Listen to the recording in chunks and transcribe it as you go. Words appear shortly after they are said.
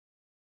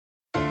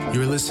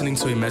You're listening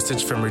to a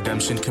message from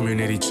Redemption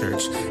Community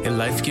Church, a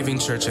life-giving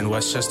church in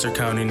Westchester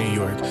County, New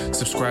York.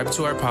 Subscribe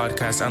to our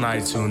podcast on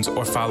iTunes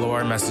or follow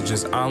our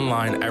messages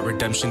online at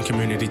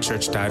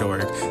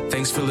redemptioncommunitychurch.org.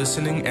 Thanks for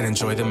listening and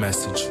enjoy the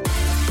message.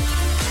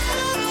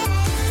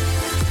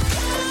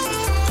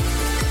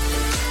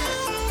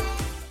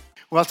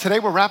 Well, today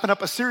we're wrapping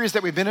up a series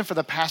that we've been in for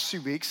the past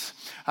few weeks,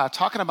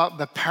 talking about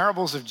the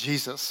parables of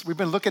Jesus. We've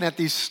been looking at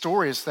these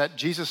stories that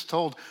Jesus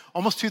told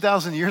almost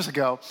 2,000 years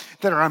ago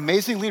that are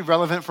amazingly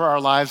relevant for our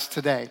lives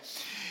today.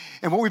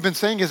 And what we've been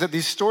saying is that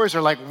these stories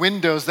are like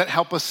windows that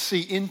help us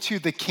see into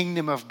the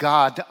kingdom of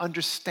God, to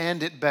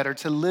understand it better,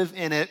 to live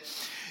in it.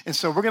 And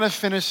so we're going to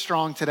finish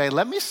strong today.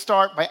 Let me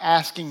start by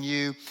asking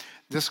you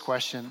this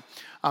question.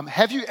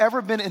 Have you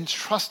ever been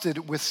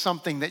entrusted with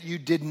something that you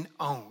didn't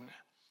own?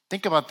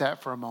 Think about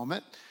that for a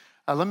moment.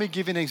 Let me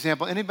give you an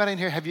example. Anybody in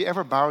here, have you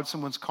ever borrowed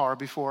someone's car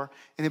before?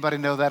 Anybody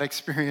know that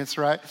experience,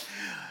 right?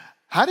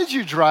 How did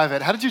you drive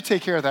it? How did you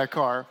take care of that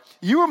car?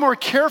 You were more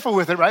careful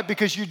with it, right?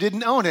 Because you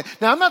didn't own it.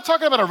 Now, I'm not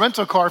talking about a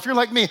rental car. If you're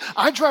like me,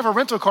 I drive a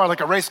rental car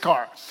like a race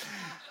car.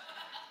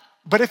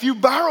 But if you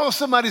borrow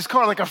somebody's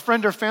car, like a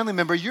friend or family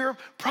member, you're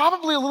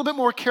probably a little bit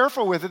more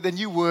careful with it than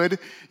you would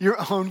your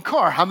own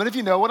car. How many of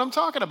you know what I'm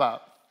talking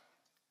about?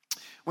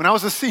 When I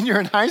was a senior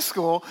in high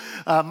school,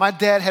 my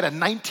dad had a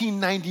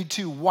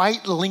 1992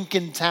 white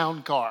Lincoln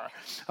Town car,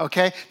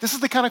 okay? This is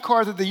the kind of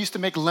car that they used to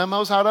make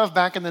limos out of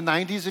back in the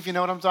 90s, if you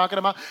know what I'm talking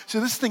about. So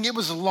this thing, it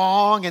was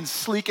long and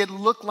sleek. It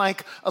looked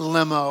like a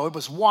limo. It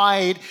was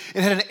wide.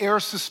 It had an air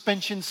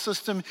suspension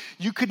system.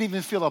 You couldn't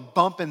even feel a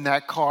bump in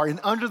that car. And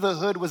under the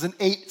hood was an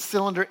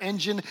 8-cylinder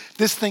engine.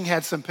 This thing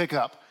had some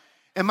pickup.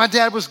 And my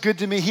dad was good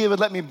to me. He would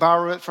let me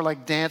borrow it for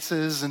like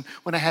dances and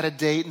when I had a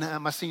date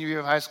in my senior year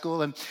of high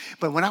school.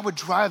 But when I would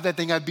drive that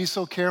thing, I'd be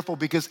so careful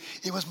because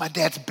it was my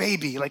dad's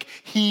baby. Like,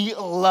 he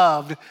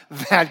loved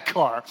that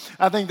car.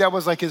 I think that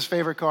was like his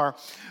favorite car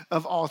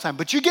of all time.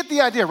 But you get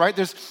the idea, right?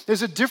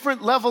 There's a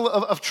different level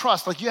of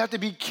trust. Like, you have to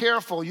be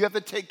careful. You have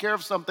to take care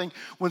of something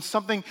when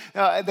something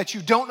that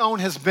you don't own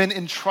has been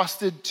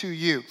entrusted to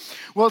you.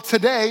 Well,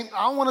 today,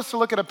 I want us to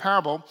look at a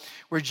parable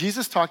where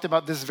Jesus talked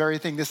about this very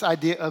thing, this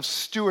idea of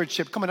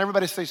stewardship. Come on,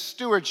 everybody say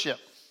stewardship.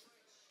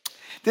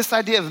 This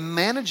idea of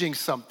managing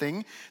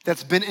something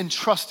that's been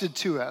entrusted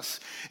to us.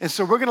 And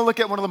so we're going to look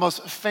at one of the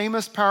most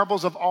famous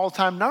parables of all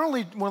time, not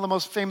only one of the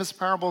most famous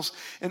parables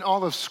in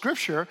all of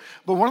Scripture,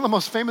 but one of the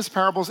most famous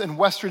parables in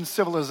Western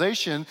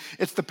civilization.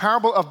 It's the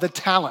parable of the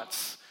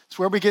talents. It's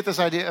where we get this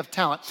idea of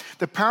talent.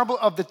 The parable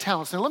of the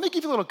talents. Now, let me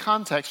give you a little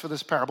context for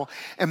this parable.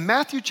 In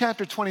Matthew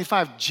chapter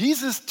 25,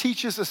 Jesus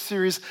teaches a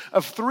series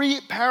of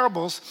 3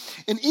 parables.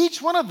 In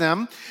each one of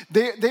them,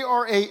 they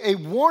are a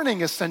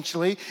warning,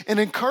 essentially, an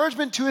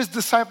encouragement to his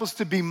disciples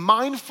to be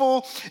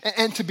mindful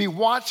and to be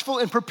watchful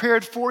and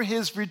prepared for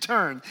his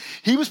return.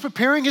 He was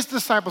preparing his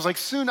disciples, like,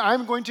 soon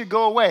I'm going to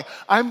go away.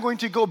 I'm going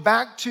to go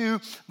back to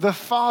the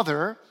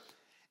Father,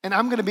 and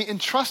I'm going to be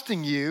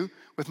entrusting you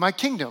with my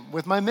kingdom,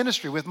 with my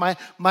ministry, with my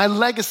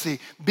legacy.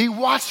 Be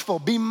watchful,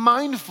 be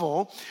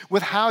mindful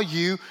with how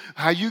you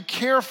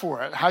care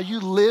for it, how you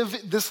live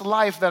this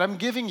life that I'm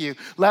giving you.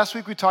 Last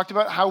week we talked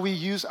about how we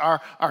use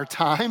our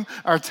time,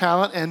 our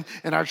talent,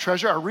 and our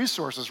treasure, our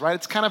resources, right?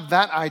 It's kind of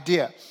that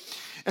idea.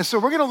 And so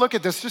we're going to look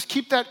at this. Just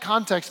keep that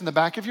context in the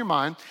back of your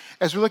mind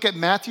as we look at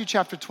Matthew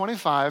chapter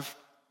 25,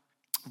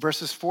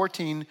 verses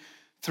 14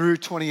 through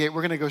 28.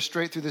 We're going to go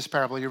straight through this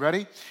parable. You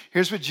ready?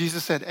 Here's what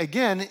Jesus said.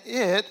 Again,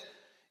 it,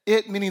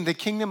 meaning the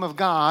kingdom of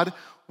God,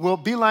 will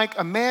be like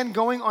a man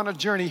going on a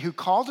journey who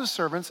called his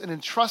servants and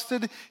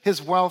entrusted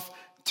his wealth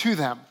to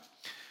them.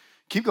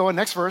 Keep going,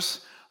 next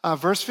verse.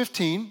 Verse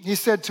 15, he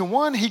said, to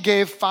one he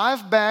gave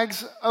 5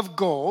 bags of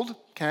gold.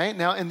 Okay,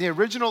 now in the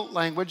original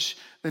language,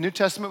 the New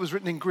Testament was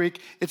written in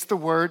Greek, it's the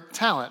word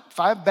talent.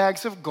 5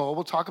 bags of gold.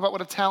 We'll talk about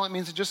what a talent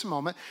means in just a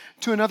moment.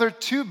 To another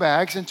 2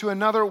 bags, and to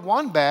another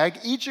 1 bag,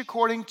 each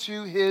according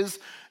to his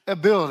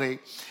ability.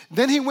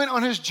 Then he went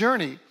on his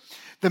journey.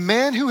 The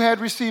man who had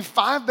received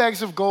 5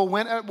 bags of gold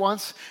went at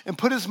once and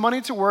put his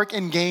money to work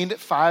and gained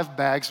 5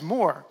 bags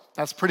more.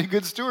 That's pretty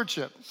good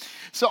stewardship.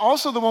 So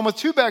also the one with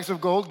 2 bags of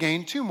gold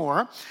gained 2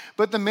 more.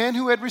 But the man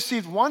who had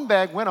received 1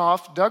 bag went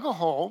off, dug a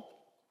hole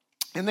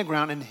in the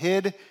ground, and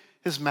hid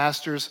his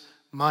master's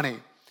money.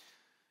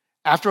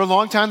 After a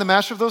long time, the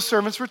master of those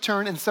servants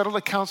returned and settled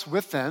accounts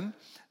with them.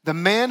 The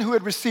man who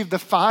had received the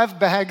 5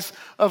 bags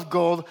of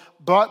gold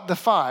brought the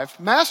 5.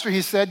 Master,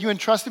 he said, you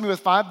entrusted me with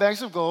 5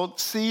 bags of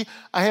gold. See,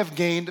 I have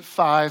gained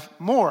 5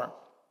 more.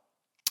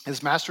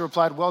 His master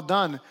replied, well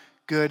done,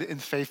 good and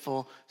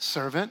faithful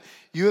servant.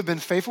 You have been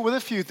faithful with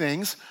a few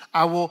things.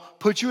 I will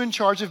put you in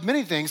charge of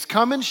many things.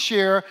 Come and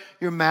share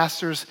your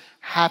master's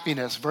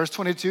happiness. Verse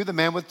 22, the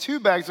man with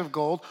 2 bags of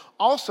gold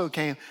also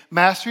came.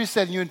 Master, he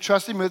said, you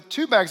entrusted me with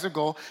 2 bags of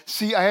gold.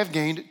 See, I have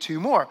gained 2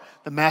 more.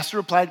 The master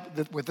replied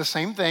with the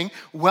same thing.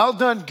 Well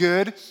done,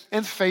 good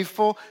and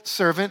faithful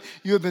servant.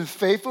 You have been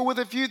faithful with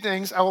a few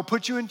things. I will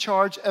put you in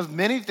charge of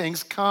many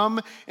things. Come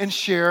and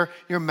share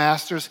your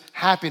master's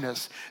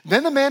happiness.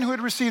 Then the man who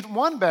had received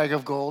 1 bag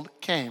of gold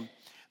came.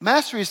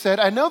 Master, he said,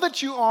 I know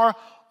that you are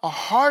a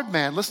hard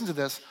man, listen to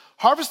this,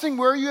 harvesting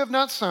where you have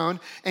not sown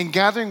and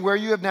gathering where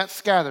you have not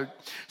scattered.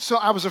 So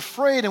I was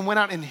afraid and went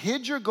out and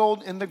hid your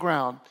gold in the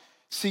ground.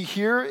 See,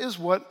 here is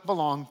what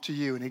belonged to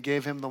you. And he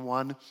gave him the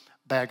one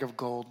bag of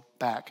gold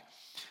back.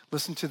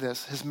 Listen to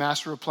this. His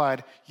master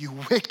replied, you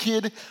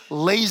wicked,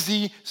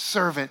 lazy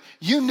servant.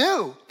 You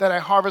knew that I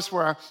harvest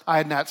where I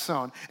had not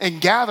sown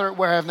and gather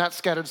where I have not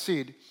scattered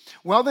seed.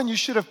 Well, then you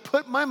should have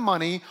put my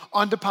money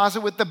on deposit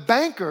with the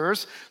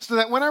bankers so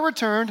that when I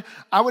returned,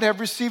 I would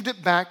have received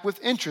it back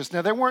with interest.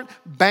 Now, there weren't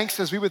banks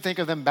as we would think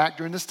of them back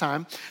during this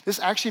time. This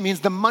actually means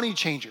the money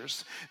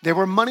changers. There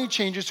were money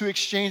changers who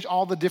exchanged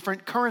all the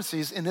different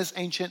currencies in this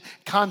ancient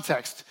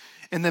context.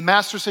 And the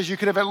master says you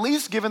could have at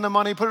least given the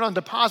money, put it on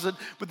deposit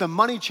with the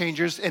money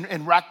changers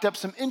and racked up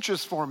some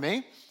interest for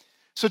me.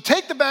 So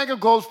take the bag of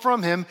gold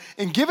from him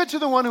and give it to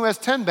the one who has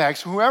 10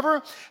 bags.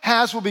 Whoever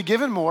has will be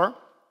given more,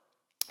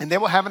 and they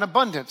will have an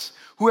abundance.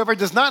 Whoever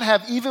does not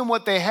have even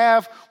what they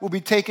have will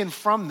be taken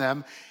from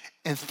them.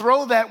 And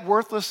throw that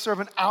worthless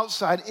servant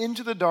outside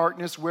into the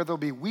darkness where there'll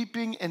be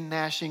weeping and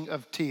gnashing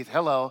of teeth.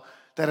 Hello,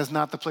 that is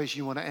not the place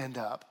you want to end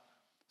up.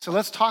 So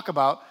let's talk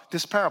about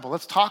this parable.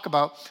 Let's talk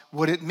about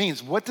what it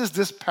means. What does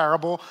this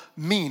parable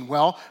mean?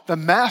 Well, the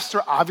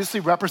master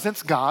obviously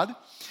represents God.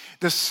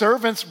 The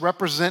servants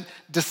represent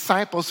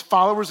disciples,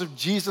 followers of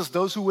Jesus,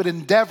 those who would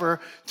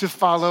endeavor to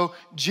follow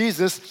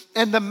Jesus.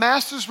 And the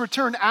master's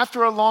return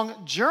after a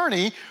long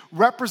journey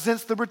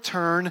represents the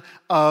return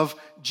of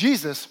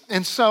Jesus.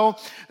 And so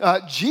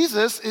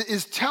Jesus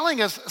is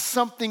telling us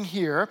something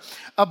here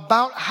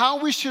about how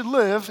we should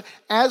live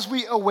as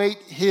we await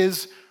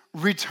his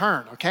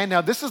return, okay?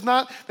 Now, this is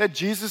not that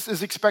Jesus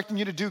is expecting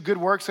you to do good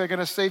works that are going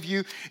to save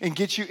you and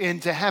get you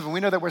into heaven. We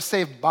know that we're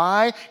saved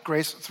by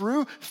grace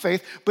through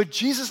faith, but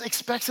Jesus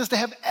expects us to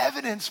have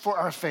evidence for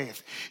our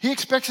faith. He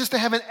expects us to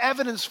have an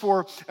evidence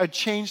for a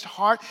changed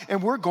heart,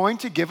 and we're going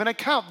to give an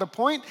account. The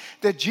point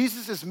that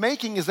Jesus is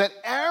making is that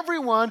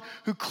everyone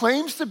who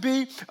claims to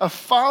be a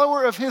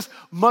follower of his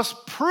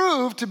must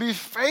prove to be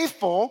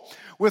faithful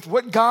with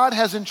what God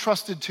has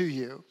entrusted to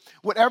you,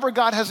 whatever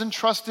God has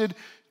entrusted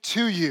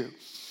to you.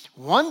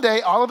 One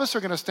day, all of us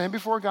are going to stand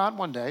before God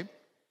one day,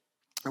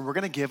 and we're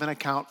going to give an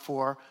account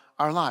for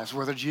our lives.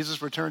 Whether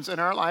Jesus returns in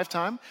our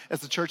lifetime, as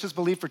the church has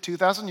believed for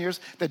 2,000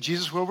 years, that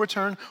Jesus will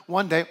return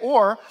one day,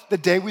 or the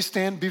day we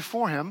stand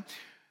before him,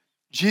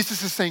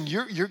 Jesus is saying,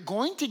 you're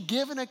going to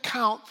give an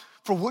account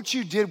for what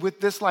you did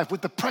with this life,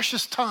 with the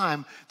precious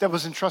time that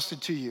was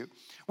entrusted to you,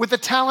 with the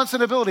talents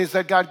and abilities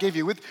that God gave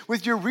you,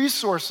 with your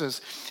resources.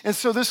 And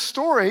so this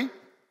story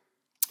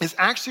is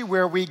actually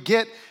where we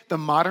get the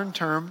modern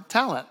term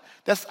talent.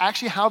 That's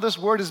actually how this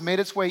word has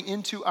made its way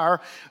into our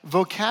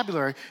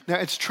vocabulary. Now,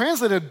 it's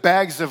translated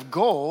bags of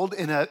gold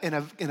in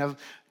a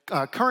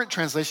current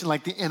translation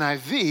like the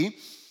NIV,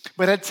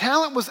 but a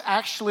talent was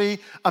actually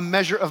a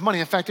measure of money.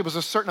 In fact, it was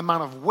a certain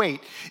amount of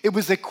weight. It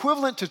was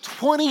equivalent to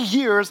 20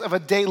 years of a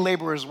day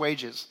laborer's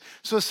wages.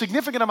 So a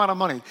significant amount of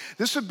money.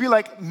 This would be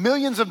like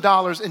millions of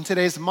dollars in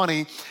today's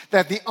money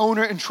that the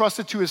owner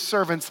entrusted to his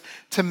servants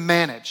to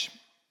manage,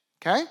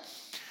 okay?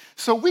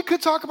 So we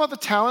could talk about the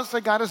talents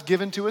that God has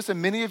given to us,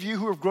 and many of you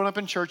who have grown up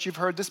in church, you've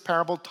heard this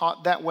parable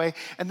taught that way,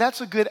 and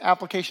that's a good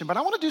application. But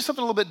I want to do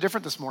something a little bit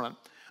different this morning.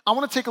 I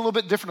want to take a little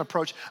bit different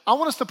approach. I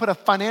want us to put a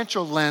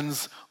financial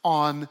lens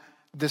on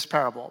this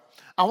parable.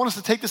 I want us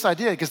to take this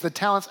idea, because the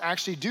talents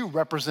actually do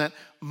represent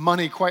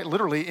money quite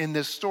literally in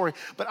this story.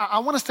 But I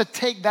want us to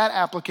take that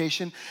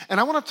application, and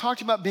I want to talk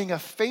to you about being a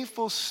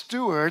faithful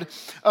steward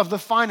of the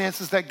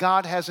finances that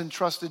God has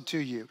entrusted to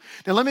you.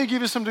 Now, let me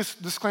give you some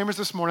disclaimers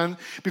this morning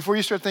before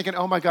you start thinking,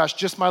 oh my gosh,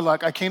 just my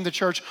luck. I came to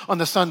church on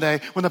the Sunday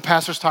when the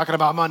pastor's talking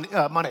about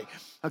money.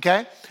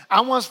 Okay?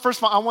 First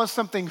of all, I want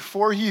something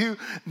for you,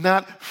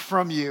 not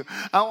from you.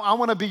 I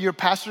want to be your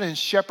pastor and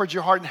shepherd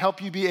your heart and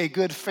help you be a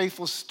good,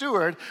 faithful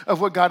steward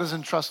of what God has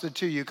entrusted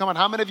to you. Come on,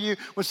 how many of you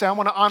would say, I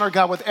want to honor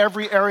God with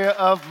every area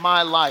of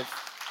my life?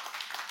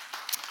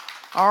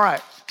 All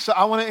right. So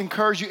I want to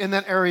encourage you in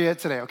that area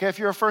today, okay? If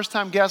you're a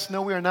first-time guest,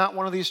 no, we are not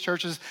one of these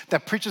churches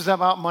that preaches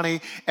about money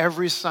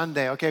every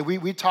Sunday, okay?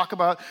 We talk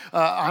about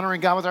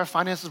honoring God with our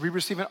finances. We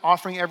receive an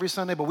offering every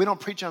Sunday, but we don't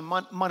preach on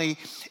money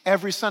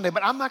every Sunday.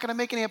 But I'm not going to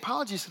make any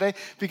apologies today,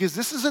 because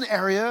this is an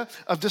area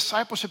of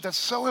discipleship that's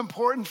so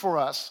important for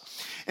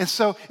us. And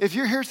so if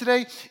you're here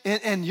today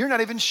and you're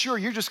not even sure,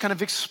 you're just kind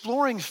of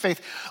exploring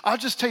faith, I'll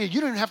just tell you, you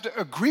don't even have to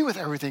agree with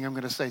everything I'm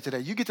going to say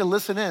today. You get to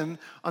listen in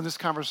on this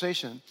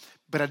conversation.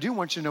 But I do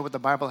want you to know what the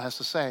Bible has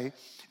to say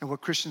and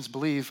what Christians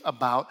believe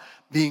about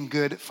being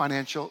good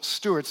financial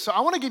stewards. So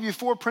I want to give you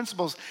 4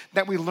 principles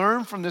that we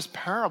learn from this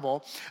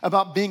parable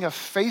about being a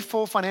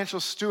faithful financial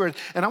steward.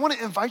 And I want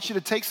to invite you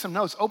to take some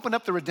notes. Open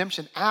up the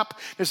Redemption app.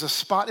 There's a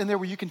spot in there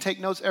where you can take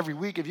notes every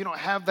week. If you don't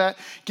have that,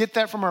 get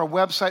that from our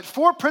website.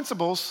 4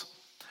 principles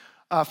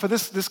for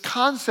this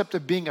concept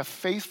of being a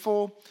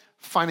faithful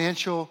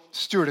financial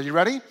steward. Are you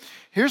ready?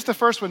 Here's the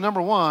first one.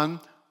 Number 1,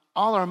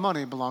 all our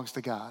money belongs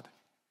to God.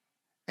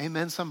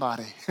 Amen,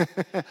 somebody.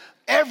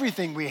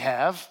 Everything we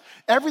have,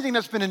 everything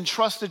that's been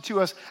entrusted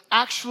to us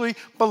actually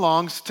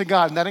belongs to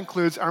God, and that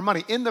includes our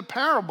money. In the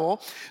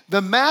parable,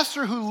 the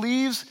master who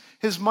leaves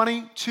his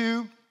money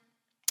to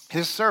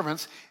his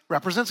servants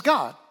represents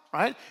God,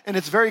 right? And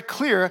it's very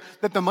clear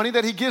that the money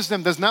that he gives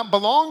them does not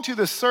belong to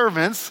the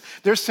servants.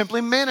 They're simply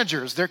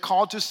managers. They're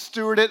called to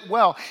steward it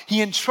well.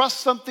 He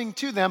entrusts something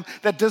to them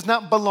that does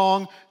not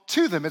belong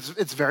to them.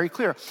 It's very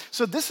clear.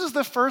 So this is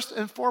the first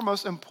and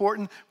foremost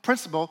important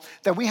principle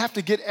that we have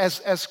to get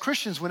as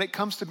Christians when it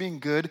comes to being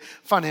good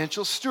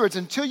financial stewards.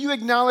 Until you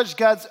acknowledge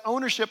God's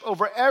ownership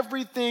over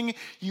everything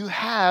you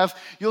have,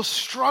 you'll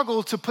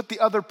struggle to put the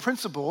other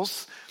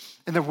principles,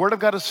 and the Word of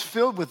God is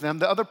filled with them,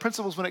 the other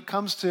principles when it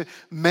comes to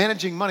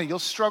managing money. You'll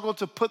struggle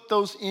to put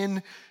those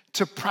into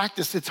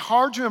practice. It's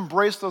hard to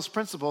embrace those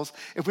principles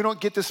if we don't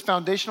get this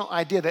foundational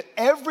idea that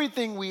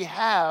everything we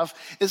have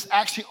is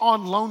actually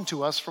on loan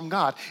to us from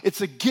God. It's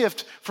a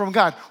gift from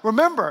God.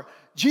 Remember,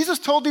 Jesus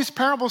told these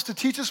parables to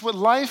teach us what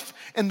life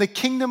in the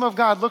kingdom of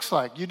God looks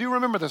like. You do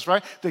remember this,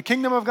 right? The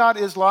kingdom of God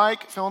is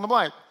like, fill in the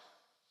blank.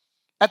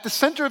 At the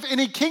center of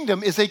any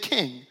kingdom is a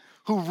king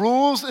who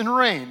rules and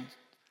reigns.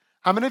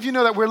 How many of you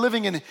know that we're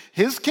living in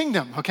his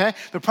kingdom, okay?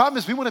 The problem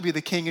is we want to be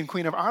the king and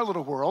queen of our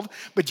little world,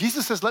 but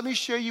Jesus says, let me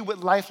show you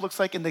what life looks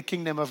like in the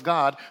kingdom of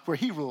God where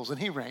he rules and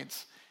he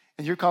reigns.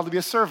 And you're called to be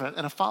a servant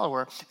and a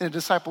follower and a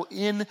disciple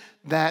in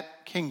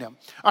that kingdom.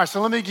 All right, so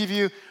let me give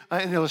you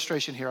an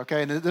illustration here,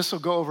 okay? And this will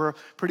go over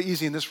pretty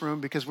easy in this room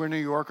because we're New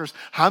Yorkers.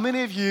 How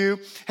many of you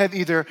have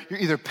you're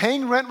either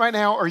paying rent right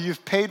now or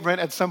you've paid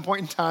rent at some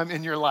point in time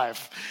in your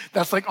life?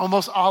 That's like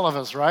almost all of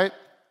us, right?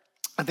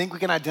 I think we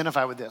can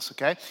identify with this,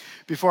 okay?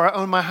 Before I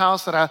owned my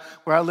house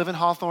where I live in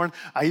Hawthorne,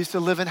 I used to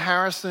live in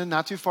Harrison,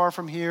 not too far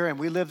from here, and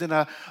we lived in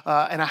a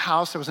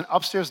house. There was an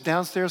upstairs,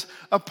 downstairs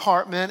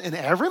apartment, and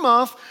every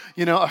month,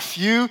 a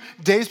few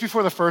days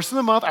before the first of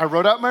the month, I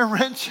wrote out my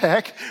rent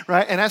check,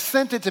 right? And I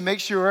sent it to make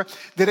sure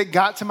that it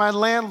got to my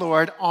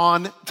landlord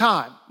on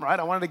time, right?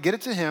 I wanted to get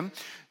it to him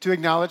to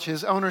acknowledge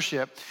his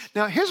ownership.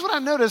 Now, here's what I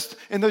noticed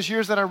in those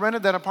years that I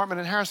rented that apartment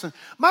in Harrison.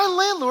 My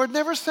landlord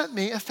never sent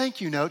me a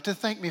thank you note to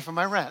thank me for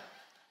my rent.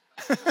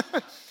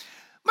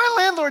 My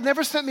landlord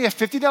never sent me a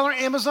 $50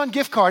 Amazon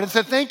gift card and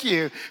said, thank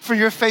you for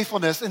your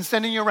faithfulness in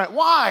sending your rent.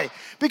 Why?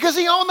 Because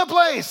he owned the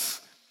place.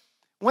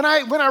 When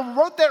I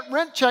wrote that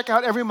rent check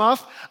out every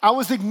month, I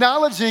was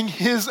acknowledging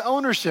his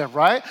ownership,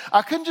 right?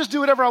 I couldn't just do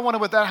whatever I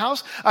wanted with that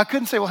house. I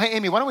couldn't say, well, hey,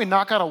 Amy, why don't we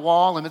knock out a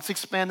wall and let's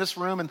expand this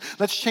room and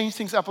let's change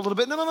things up a little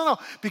bit. No.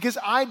 Because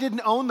I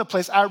didn't own the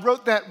place. I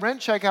wrote that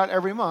rent check out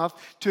every month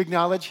to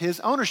acknowledge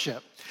his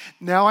ownership.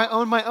 Now I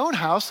own my own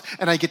house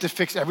and I get to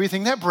fix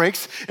everything that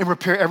breaks and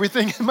repair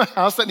everything in my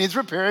house that needs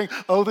repairing.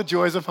 Oh, the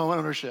joys of home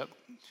ownership.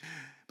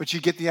 But you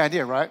get the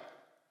idea, right?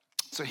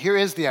 So here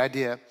is the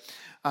idea.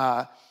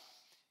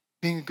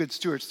 Being a good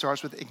steward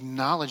starts with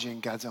acknowledging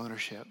God's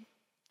ownership.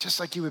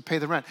 Just like you would pay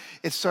the rent.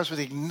 It starts with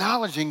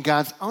acknowledging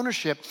God's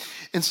ownership.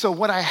 And so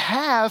what I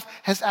have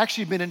has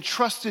actually been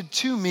entrusted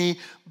to me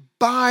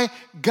by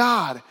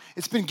God.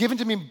 It's been given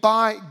to me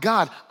by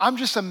God. I'm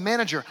just a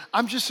manager.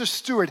 I'm just a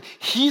steward.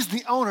 He's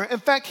the owner. In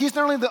fact, he's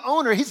not only the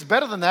owner, he's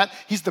better than that.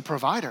 He's the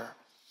provider.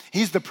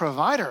 He's the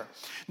provider.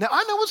 Now,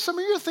 I know what some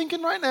of you are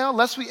thinking right now,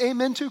 lest we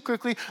amen too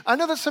quickly. I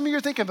know that some of you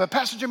are thinking, but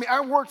Pastor Jimmy, I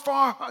worked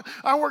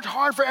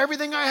hard for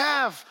everything I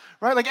have,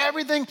 right? Like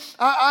everything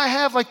I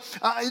have,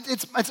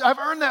 I've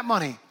earned that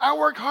money. I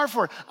worked hard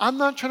for it. I'm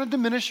not trying to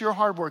diminish your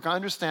hard work. I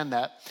understand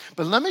that.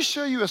 But let me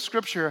show you a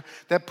scripture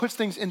that puts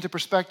things into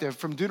perspective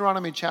from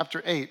Deuteronomy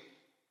chapter 8.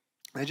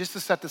 And just to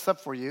set this up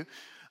for you,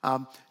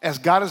 as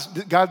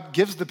God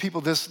gives the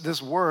people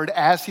this word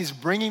as he's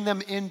bringing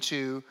them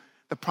into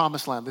the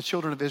promised land, the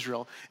children of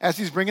Israel. As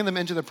he's bringing them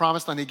into the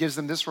promised land, he gives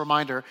them this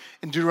reminder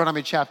in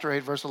Deuteronomy chapter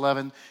 8, verse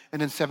 11,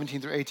 and then 17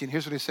 through 18.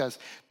 Here's what he says.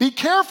 Be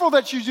careful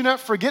that you do not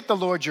forget the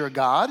Lord your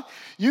God.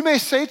 You may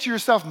say to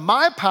yourself,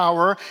 my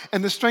power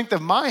and the strength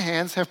of my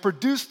hands have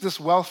produced this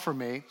wealth for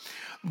me.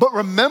 But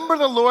remember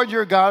the Lord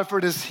your God, for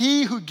it is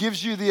he who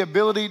gives you the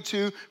ability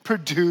to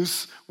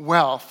produce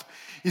wealth.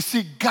 You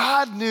see,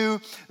 God knew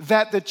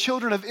that the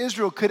children of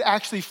Israel could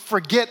actually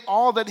forget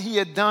all that he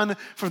had done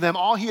for them,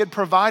 all he had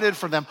provided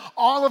for them,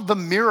 all of the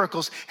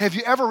miracles. Have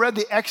you ever read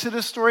the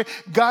Exodus story?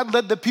 God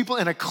led the people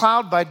in a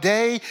cloud by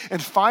day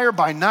and fire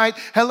by night.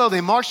 Hello,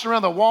 they marched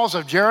around the walls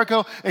of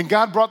Jericho and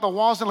God brought the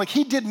walls in. Like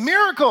he did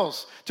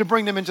miracles to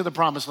bring them into the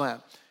promised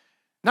land.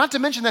 Not to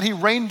mention that he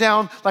rained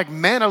down like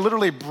manna,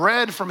 literally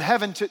bread from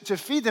heaven to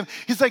feed them.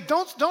 He's like,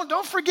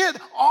 don't forget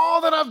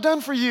all that I've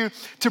done for you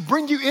to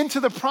bring you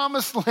into the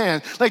promised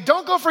land. Like,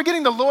 don't go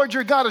forgetting the Lord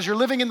your God as you're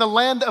living in the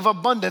land of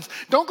abundance.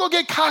 Don't go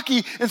get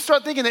cocky and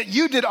start thinking that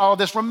you did all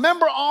this.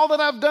 Remember all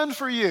that I've done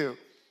for you.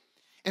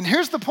 And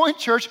here's the point,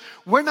 church.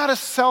 We're not as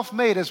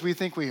self-made as we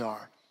think we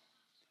are.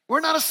 We're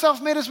not as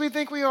self-made as we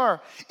think we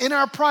are. In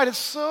our pride, it's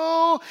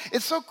so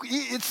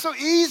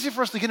easy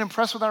for us to get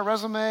impressed with our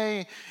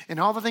resume and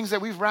all the things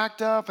that we've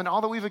racked up and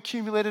all that we've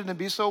accumulated and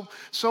be so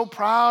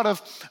proud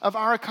of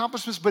our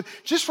accomplishments. But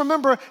just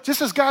remember,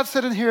 just as God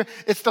said in here,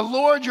 it's the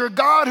Lord your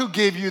God who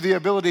gave you the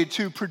ability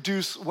to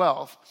produce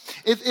wealth.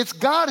 It's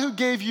God who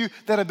gave you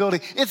that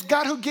ability. It's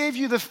God who gave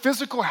you the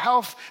physical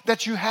health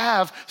that you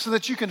have so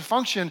that you can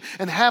function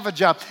and have a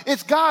job.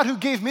 It's God who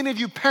gave many of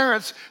you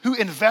parents who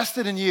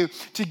invested in you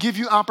to give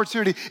you opportunity.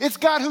 It's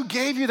God who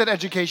gave you that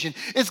education.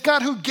 It's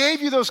God who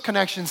gave you those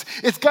connections.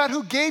 It's God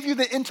who gave you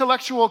the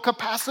intellectual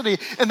capacity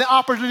and the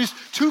opportunities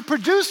to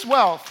produce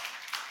wealth.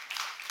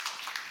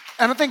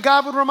 And I think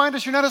God would remind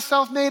us, you're not as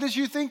self-made as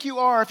you think you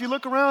are. If you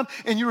look around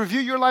and you review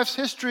your life's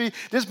history,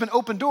 there's been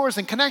open doors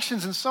and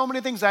connections and so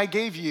many things I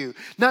gave you.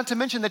 Not to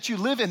mention that you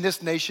live in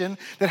this nation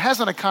that has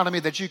an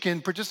economy that you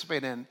can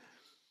participate in,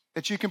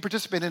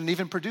 and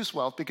even produce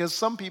wealth, because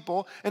some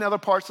people in other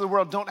parts of the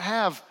world don't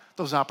have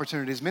those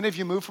opportunities. Many of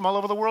you moved from all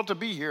over the world to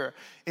be here.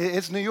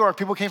 It's New York.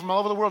 People came from all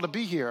over the world to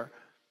be here,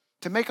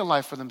 to make a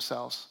life for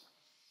themselves.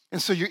 And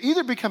so you're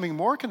either becoming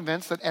more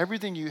convinced that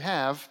everything you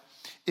have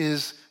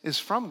is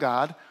from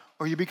God,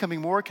 or you're becoming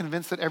more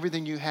convinced that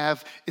everything you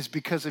have is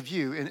because of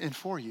you and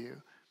for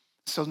you.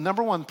 So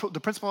number one,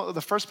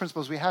 the first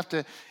principle is we have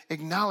to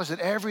acknowledge that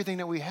everything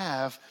that we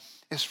have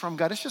is from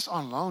God. It's just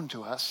on loan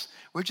to us.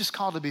 We're just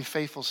called to be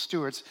faithful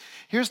stewards.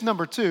 Here's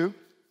number two.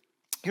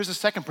 Here's the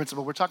second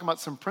principle. We're talking about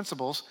some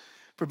principles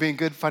for being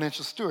good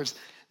financial stewards.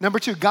 Number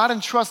two, God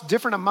entrusts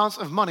different amounts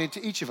of money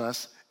to each of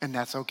us, and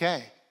that's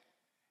okay.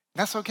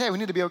 That's okay. We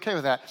need to be okay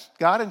with that.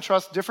 God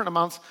entrusts different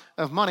amounts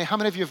of money. How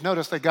many of you have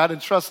noticed that God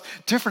entrusts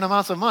different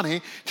amounts of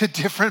money to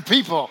different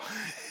people?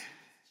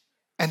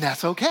 And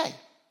that's okay.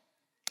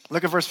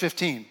 Look at verse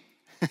 15.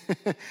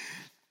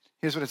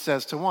 Here's what it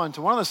says. To one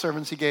of the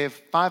servants, he gave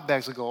 5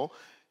 bags of gold,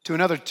 to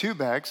another 2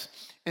 bags,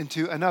 and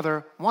to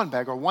another 1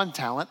 bag or 1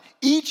 talent,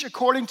 each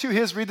according to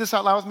his, read this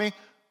out loud with me,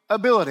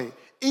 ability.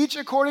 Each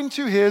according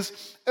to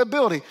his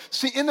ability.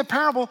 See, in the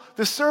parable,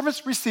 the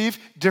servants received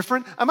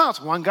different amounts.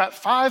 One got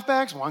 5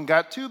 bags, one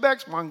got 2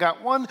 bags, one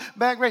got 1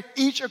 bag, right?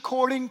 Each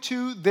according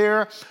to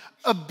their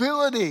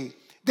ability.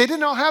 They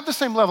didn't all have the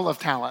same level of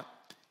talent.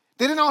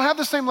 They didn't all have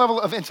the same level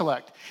of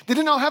intellect. They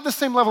didn't all have the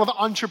same level of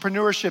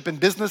entrepreneurship and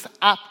business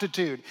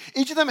aptitude.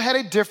 Each of them had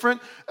a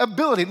different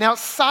ability. Now,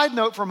 side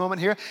note for a moment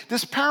here,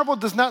 this parable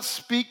does not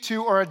speak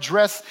to or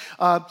address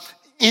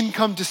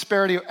income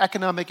disparity or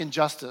economic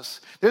injustice.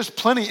 There's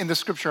plenty in the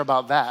scripture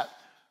about that.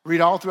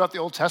 Read all throughout the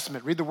Old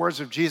Testament. Read the words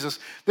of Jesus.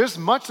 There's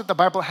much that the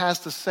Bible has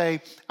to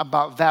say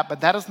about that,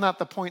 but that is not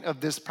the point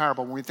of this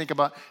parable when we think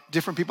about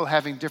different people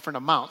having different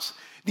amounts.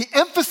 The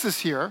emphasis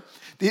here,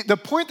 the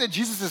point that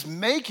Jesus is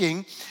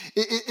making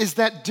is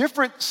that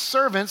different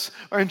servants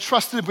are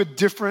entrusted with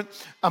different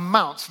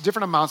amounts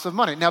of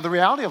money. Now, the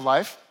reality of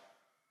life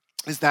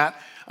is that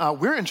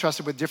we're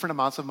entrusted with different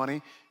amounts of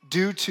money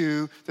due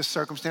to the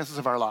circumstances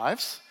of our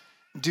lives,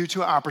 due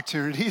to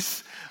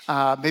opportunities,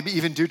 maybe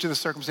even due to the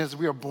circumstances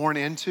we are born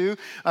into,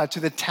 to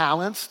the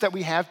talents that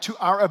we have, to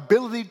our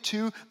ability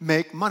to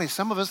make money.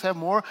 Some of us have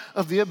more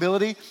of the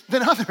ability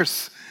than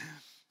others.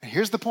 And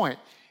here's the point.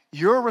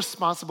 You're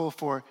responsible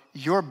for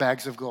your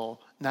bags of gold,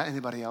 not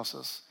anybody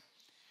else's.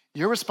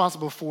 You're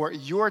responsible for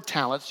your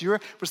talents. You're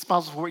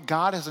responsible for what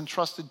God has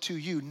entrusted to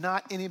you,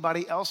 not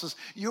anybody else's.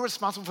 You're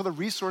responsible for the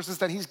resources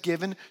that he's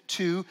given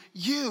to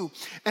you.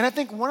 And I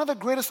think one of the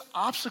greatest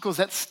obstacles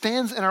that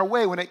stands in our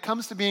way when it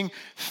comes to being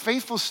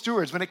faithful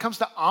stewards, when it comes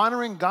to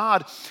honoring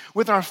God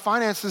with our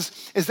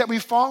finances, is that we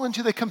fall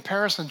into the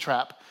comparison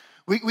trap.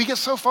 We get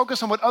so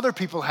focused on what other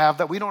people have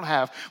that we don't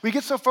have. We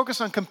get so focused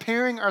on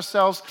comparing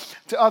ourselves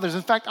to others.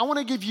 In fact, I want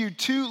to give you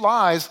 2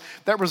 lies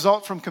that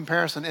result from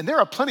comparison. And there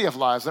are plenty of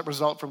lies that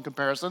result from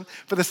comparison.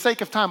 For the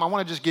sake of time, I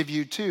want to just give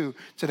you 2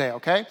 today,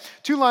 okay?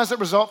 2 lies that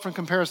result from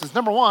comparisons.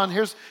 Number 1,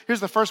 here's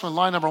the first one,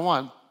 lie number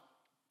 1.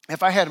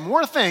 If I had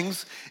more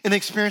things and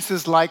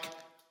experiences like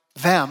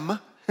them,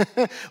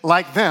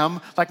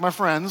 like my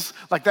friends,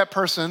 like that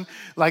person,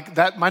 like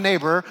that my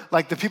neighbor,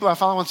 like the people I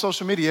follow on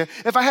social media,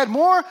 if I had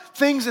more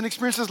things and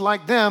experiences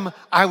like them,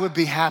 I would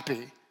be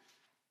happy.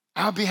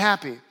 I would be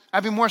happy.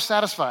 I'd be more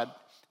satisfied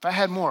if I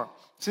had more.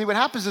 See, what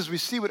happens is we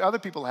see what other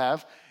people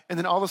have, and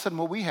then all of a sudden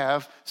what we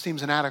have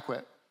seems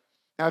inadequate.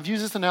 Now, I've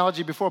used this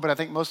analogy before, but I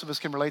think most of us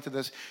can relate to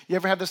this. You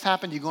ever have this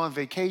happen? You go on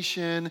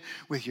vacation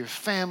with your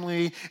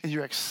family, and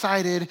you're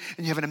excited,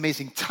 and you have an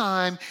amazing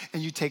time,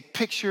 and you take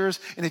pictures,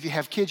 and if you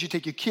have kids, you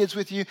take your kids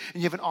with you,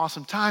 and you have an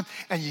awesome time,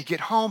 and you get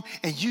home,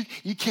 and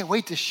you can't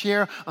wait to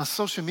share on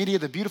social media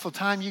the beautiful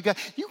time you got.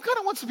 You kind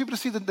of want some people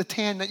to see the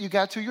tan that you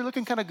got to. You're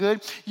looking kind of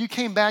good. You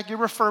came back, you're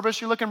refurbished,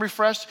 you're looking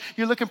refreshed,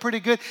 you're looking pretty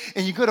good,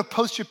 and you go to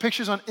post your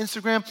pictures on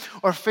Instagram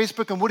or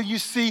Facebook, and what do you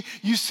see?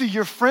 You see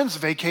your friend's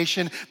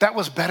vacation that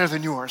was better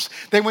than yours.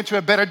 They went to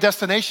a better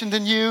destination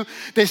than you.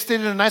 They stayed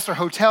in a nicer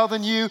hotel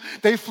than you.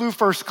 They flew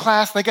first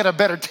class. They got a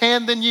better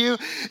tan than you.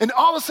 And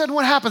all of a sudden,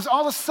 what happens?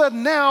 All of a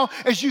sudden now,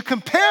 as you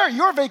compare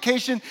your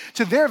vacation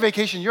to their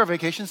vacation, your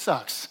vacation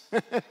sucks.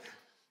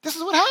 This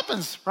is what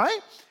happens, right?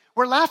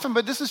 We're laughing,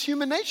 but this is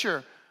human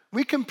nature.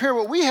 We compare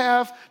what we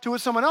have to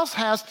what someone else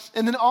has,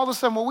 and then all of a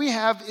sudden what we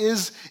have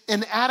is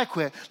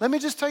inadequate. Let me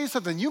just tell you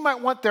something. You might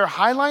want their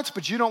highlights,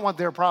 but you don't want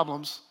their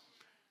problems.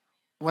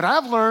 What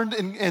I've learned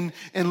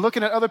in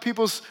looking at other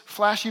people's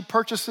flashy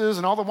purchases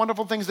and all the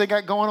wonderful things they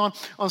got going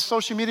on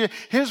social media,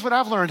 here's what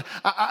I've learned.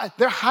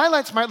 Their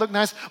highlights might look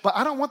nice, but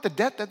I don't want the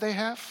debt that they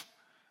have.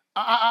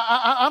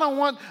 I don't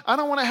want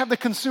to have the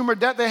consumer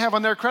debt they have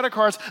on their credit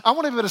cards. I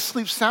want to be able to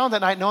sleep sound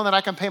at night knowing that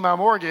I can pay my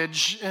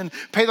mortgage and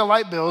pay the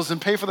light bills and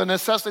pay for the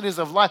necessities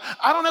of life.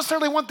 I don't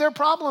necessarily want their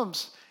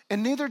problems,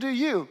 and neither do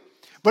you.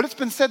 But it's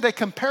been said that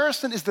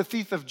comparison is the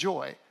thief of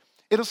joy.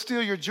 It'll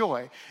steal your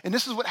joy. And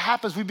this is what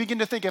happens. We begin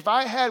to think, if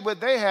I had what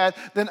they had,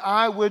 then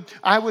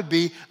I'd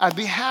be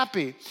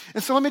happy.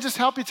 And so let me just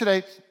help you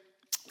today.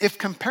 If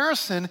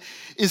comparison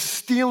is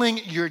stealing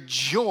your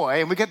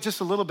joy, and we get just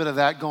a little bit of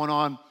that going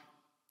on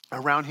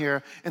around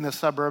here in the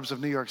suburbs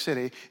of New York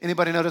City.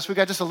 Anybody notice we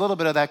got just a little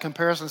bit of that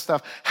comparison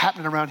stuff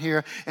happening around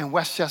here in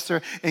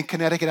Westchester, in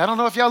Connecticut. I don't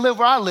know if y'all live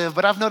where I live,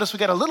 but I've noticed we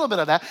got a little bit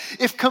of that.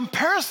 If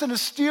comparison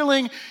is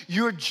stealing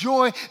your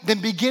joy,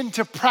 then begin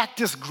to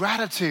practice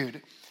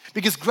gratitude.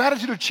 Because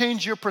gratitude will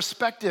change your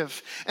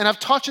perspective. And I've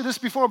taught you this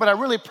before, but I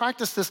really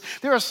practice this.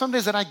 There are some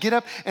days that I get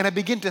up and I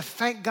begin to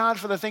thank God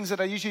for the things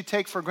that I usually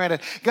take for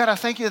granted. God, I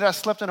thank you that I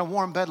slept in a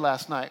warm bed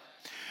last night.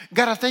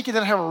 God, I thank you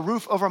that I have a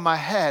roof over my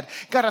head.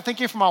 God, I thank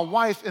you for my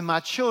wife and my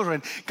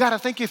children. God, I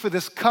thank you for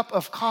this cup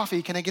of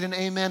coffee. Can I get an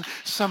amen,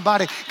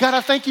 somebody? God,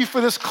 I thank you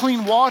for this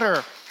clean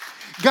water.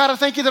 God, I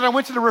thank you that I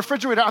went to the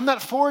refrigerator. I'm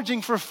not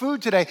foraging for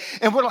food today.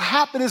 And what will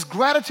happen is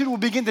gratitude will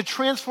begin to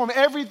transform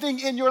everything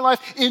in your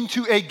life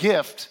into a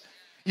gift.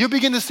 You'll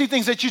begin to see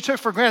things that you took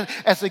for granted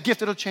as a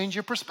gift. It'll change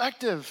your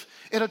perspective.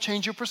 It'll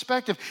change your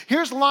perspective.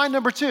 Here's line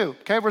number 2,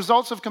 okay?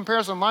 Results of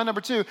comparison. Line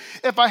number 2,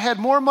 if I had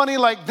more money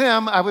like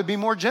them, I would be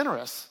more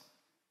generous.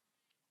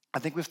 I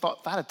think we've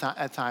thought that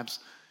at times.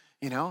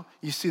 You know,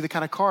 you see the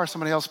kind of car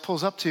somebody else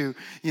pulls up to,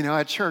 you know,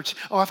 at church.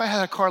 Oh, if I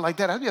had a car like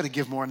that, I'd be able to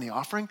give more in the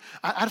offering.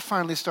 I'd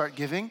finally start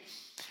giving.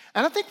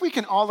 And I think we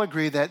can all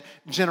agree that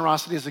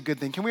generosity is a good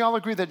thing. Can we all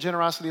agree that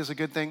generosity is a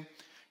good thing?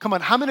 Come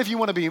on, how many of you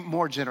want to be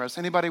more generous?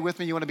 Anybody with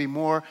me? You want to be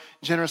more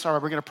generous? All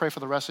right, we're going to pray for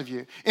the rest of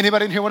you.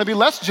 Anybody in here want to be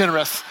less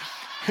generous?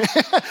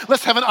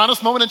 Let's have an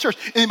honest moment in church.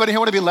 Anybody here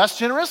want to be less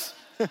generous?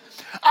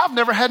 I've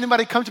never had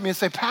anybody come to me and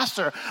say,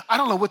 Pastor, I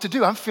don't know what to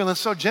do. I'm feeling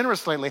so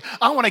generous lately.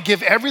 I want to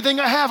give everything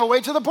I have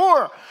away to the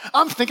poor.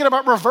 I'm thinking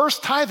about reverse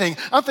tithing.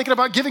 I'm thinking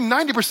about giving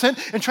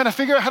 90% and trying to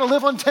figure out how to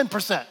live on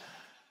 10%.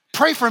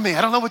 Pray for me.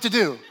 I don't know what to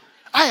do.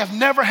 I have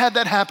never had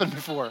that happen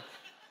before.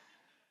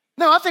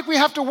 No, I think we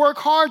have to work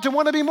hard to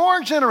want to be more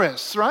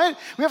generous, right?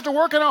 We have to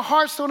work in our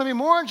hearts to want to be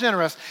more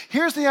generous.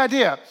 Here's the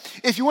idea.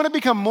 If you want to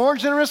become more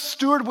generous,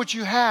 steward what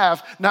you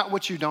have, not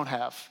what you don't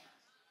have.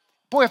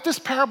 Boy, if this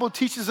parable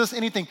teaches us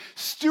anything,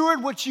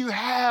 steward what you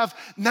have,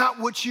 not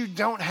what you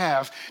don't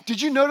have. Did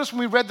you notice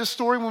when we read the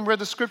story, when we read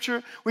the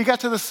scripture, we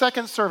got to the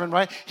second servant,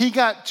 right? He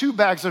got 2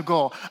 bags of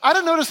gold. I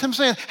didn't notice him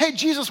saying, hey,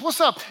 Jesus,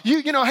 what's up?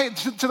 You know, hey,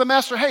 to the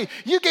master, hey,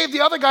 you gave the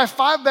other guy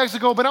 5 bags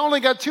of gold, but I only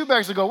got 2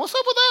 bags of gold. What's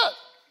up with that?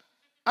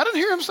 I didn't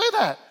hear him say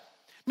that.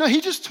 No,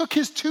 he just took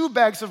his 2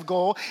 bags of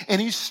gold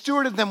and he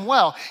stewarded them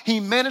well.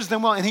 He managed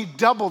them well and he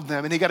doubled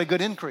them and he got a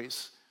good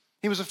increase.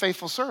 He was a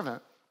faithful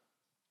servant.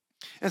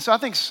 And so I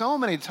think so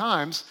many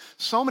times,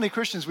 so many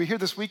Christians, we hear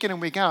this week in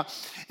and week out,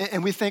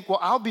 and we think, well,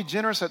 I'll be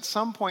generous at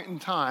some point in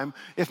time.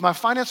 If my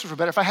finances were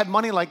better, if I had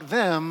money like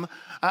them,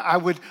 I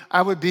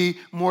would be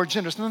more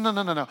generous.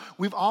 No.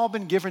 We've all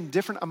been given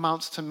different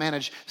amounts to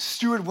manage.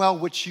 Steward well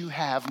what you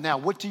have now.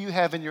 What do you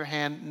have in your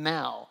hand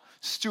now?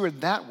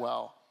 Steward that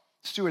well.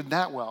 Steward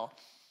that well.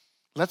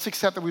 Let's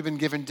accept that we've been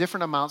given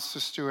different amounts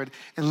to steward,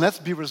 and let's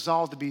be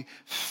resolved to be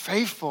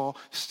faithful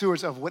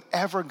stewards of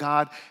whatever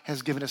God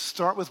has given us.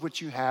 Start with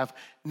what you have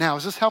now.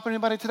 Is this helping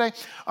anybody today?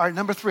 All right,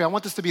 number 3, I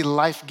want this to be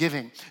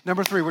life-giving.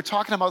 Number 3, we're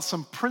talking about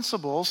some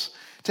principles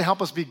to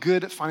help us be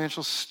good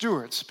financial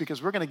stewards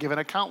because we're going to give an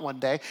account one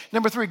day.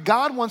 Number 3,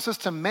 God wants us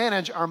to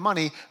manage our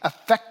money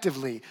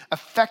effectively.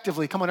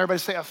 Effectively. Come on, everybody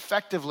say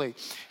effectively.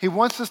 He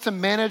wants us to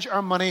manage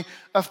our money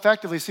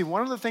effectively. See,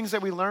 one of the things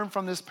that we learn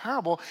from this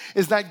parable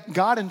is that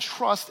God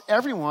entrusts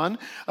everyone.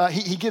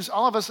 He gives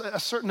all of us a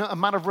certain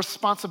amount of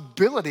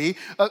responsibility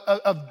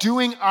of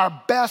doing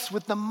our best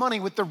with the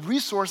money, with the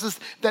resources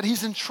that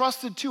he's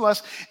entrusted to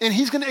us, and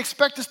he's going to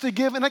expect us to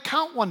give an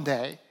account one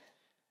day.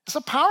 It's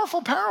a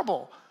powerful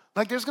parable.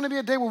 Like there's going to be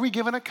a day where we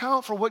give an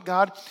account for what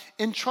God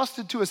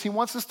entrusted to us. He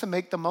wants us to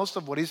make the most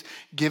of what he's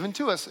given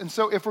to us. And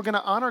so if we're going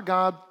to honor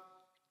God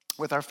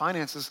with our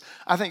finances,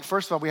 I think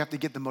first of all, we have to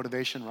get the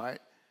motivation right.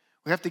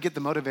 We have to get the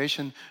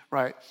motivation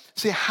right.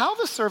 See, how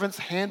the servants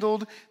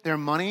handled their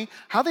money,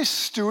 how they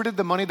stewarded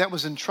the money that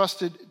was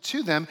entrusted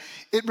to them,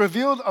 it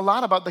revealed a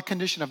lot about the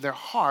condition of their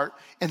heart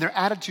and their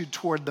attitude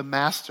toward the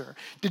master.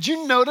 Did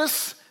you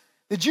notice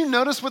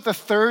what the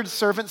third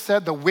servant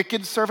said, the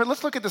wicked servant?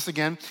 Let's look at this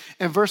again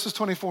in verses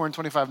 24 and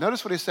 25.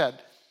 Notice what he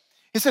said.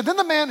 He said, then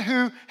the man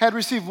who had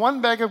received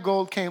 1 bag of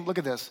gold came. Look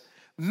at this.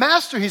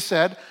 Master, he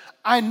said,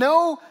 I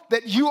know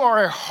that you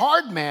are a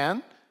hard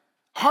man,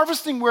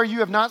 harvesting where you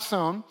have not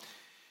sown,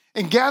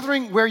 and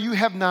gathering where you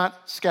have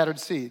not scattered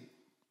seed.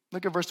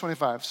 Look at verse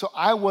 25. So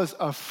I was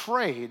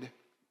afraid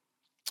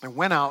and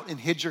went out and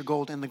hid your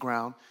gold in the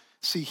ground.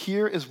 See,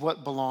 here is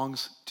what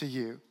belongs to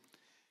you.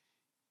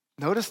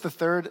 Notice the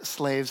third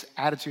slave's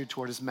attitude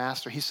toward his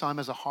master. He saw him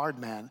as a hard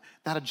man,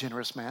 not a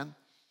generous man.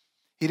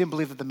 He didn't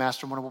believe that the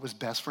master wanted what was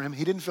best for him.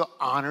 He didn't feel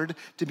honored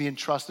to be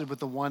entrusted with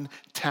the one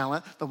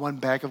talent, the one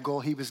bag of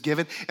gold he was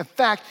given. In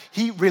fact,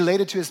 he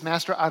related to his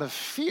master out of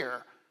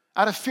fear.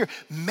 Out of fear.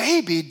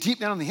 Maybe deep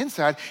down on the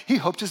inside, he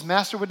hoped his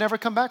master would never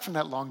come back from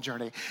that long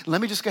journey.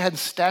 Let me just go ahead and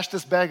stash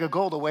this bag of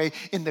gold away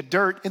in the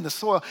dirt, in the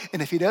soil.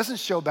 And if he doesn't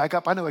show back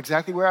up, I know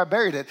exactly where I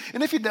buried it.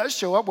 And if he does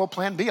show up, well,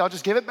 plan B, I'll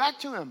just give it back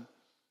to him.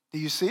 Do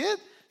you see it?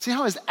 See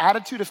how his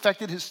attitude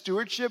affected his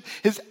stewardship?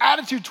 His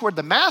attitude toward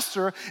the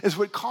master is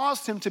what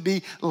caused him to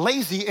be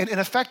lazy and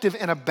ineffective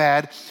and a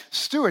bad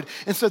steward.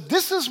 And so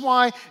this is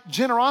why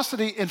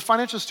generosity in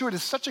financial steward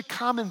is such a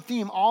common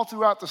theme all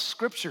throughout the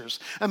scriptures.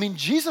 I mean,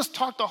 Jesus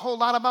talked a whole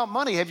lot about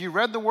money. Have you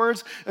read the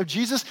words of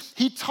Jesus?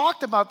 He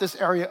talked about this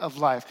area of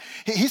life.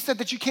 He said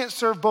that you can't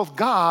serve both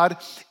God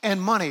and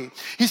money.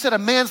 He said a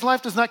man's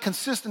life does not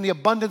consist in the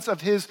abundance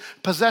of his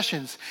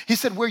possessions. He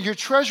said where your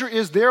treasure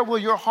is, there will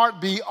your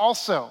heart be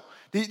also.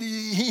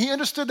 He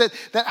understood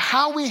that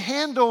how we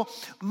handle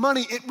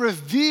money, it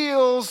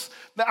reveals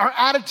our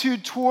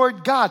attitude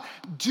toward God.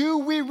 Do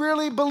we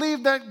really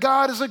believe that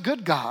God is a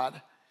good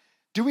God?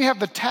 Do we have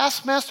the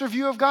taskmaster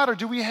view of God, or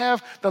do we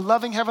have the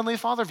loving Heavenly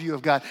Father view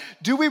of God?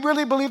 Do we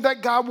really believe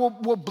that God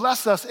will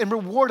bless us and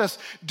reward us?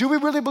 Do we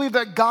really believe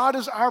that God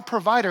is our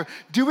provider?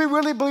 Do we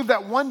really believe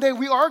that one day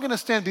we are going to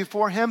stand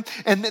before Him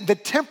and the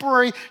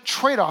temporary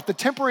trade-off, the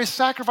temporary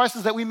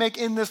sacrifices that we make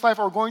in this life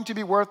are going to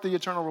be worth the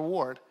eternal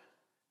reward?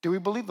 Do we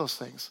believe those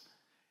things?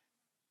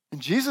 And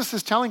Jesus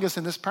is telling us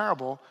in this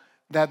parable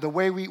that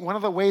one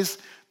of the ways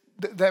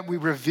that we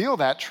reveal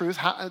that truth,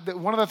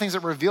 one of the things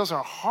that reveals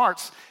our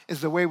hearts is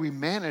the way we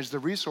manage the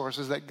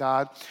resources that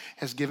God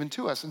has given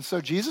to us. And so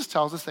Jesus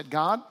tells us that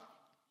God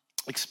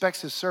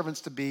expects His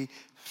servants to be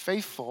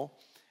faithful.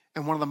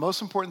 And one of the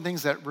most important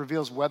things that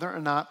reveals whether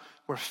or not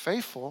we're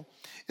faithful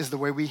is the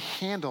way we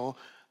handle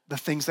the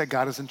things that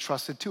God has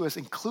entrusted to us,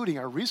 including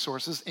our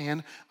resources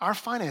and our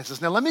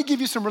finances. Now, let me give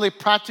you some really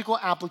practical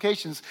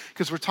applications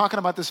because we're talking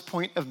about this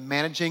point of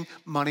managing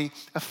money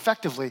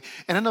effectively.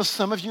 And I know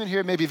some of you in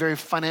here may be very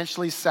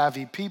financially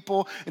savvy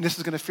people, and this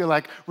is going to feel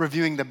like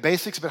reviewing the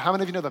basics, but how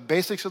many of you know the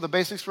basics are the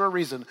basics for a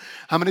reason?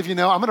 How many of you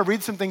know, I'm going to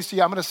read some things to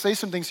you, I'm going to say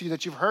some things to you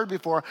that you've heard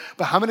before,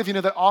 but how many of you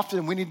know that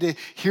often we need to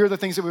hear the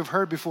things that we've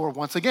heard before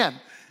once again?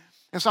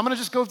 And so I'm going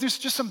to just go through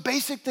just some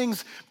basic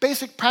things,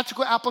 basic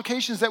practical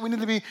applications that we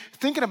need to be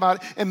thinking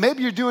about. And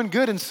maybe you're doing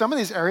good in some of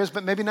these areas,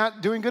 but maybe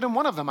not doing good in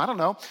one of them. I don't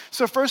know.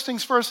 So first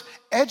things first,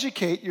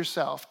 educate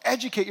yourself.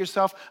 Educate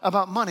yourself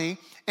about money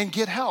and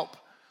get help.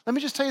 Let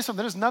me just tell you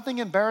something. There's nothing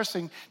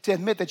embarrassing to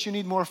admit that you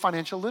need more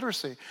financial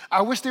literacy.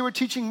 I wish they were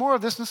teaching more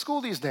of this in school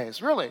these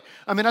days, really.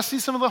 I mean, I see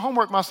some of the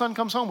homework my son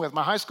comes home with,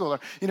 my high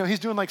schooler. You know, he's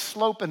doing like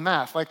slope and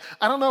math. Like,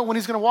 I don't know when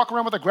he's going to walk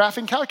around with a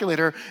graphing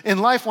calculator in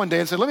life one day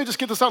and say, let me just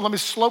get this out. Let me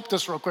slope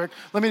this real quick.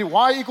 Let me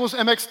y equals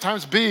mx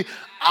times b.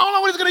 I don't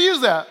know when he's going to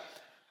use that.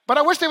 But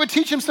I wish they would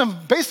teach him some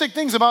basic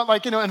things about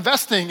like, you know,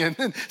 investing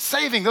and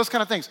saving, those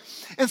kind of things.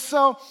 And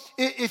so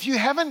if you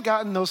haven't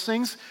gotten those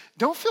things,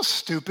 don't feel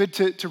stupid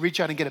to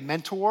reach out and get a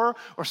mentor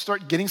or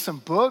start getting some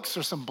books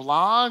or some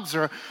blogs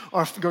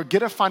or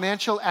get a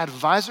financial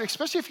advisor,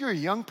 especially if you're a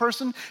young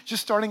person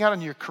just starting out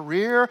in your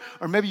career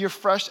or maybe you're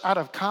fresh out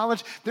of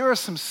college. There are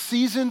some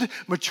seasoned,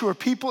 mature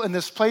people in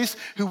this place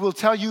who will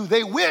tell you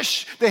they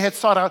wish they had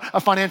sought out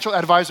a financial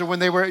advisor when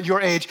they were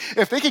your age.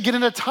 If they could get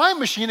in a time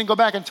machine and go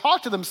back and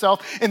talk to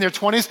themselves in their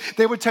 20s,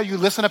 they would tell you,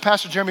 listen to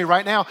Pastor Jeremy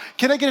right now.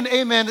 Can I get an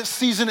amen,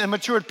 seasoned and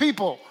matured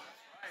people?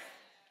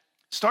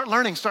 Start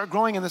learning, start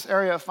growing in this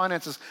area of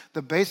finances,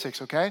 the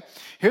basics, okay?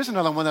 Here's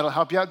another one that'll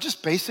help you out.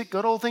 Just basic,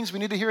 good old things we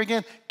need to hear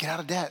again. Get out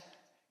of debt.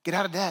 Get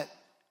out of debt.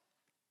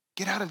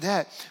 Get out of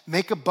debt.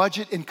 Make a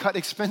budget and cut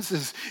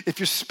expenses. If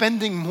you're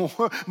spending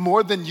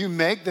more than you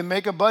make, then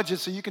make a budget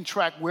so you can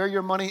track where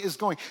your money is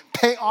going.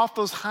 Pay off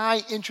those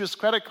high interest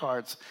credit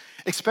cards.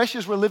 Especially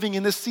as we're living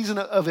in this season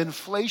of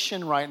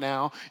inflation right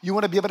now, you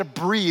want to be able to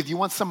breathe. You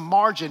want some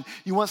margin.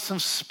 You want some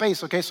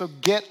space, okay? So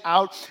get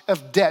out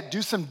of debt.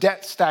 Do some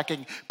debt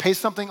stacking. Pay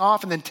something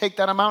off and then take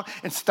that amount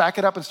and stack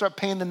it up and start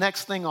paying the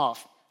next thing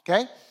off,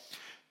 okay?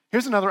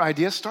 Here's another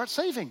idea. Start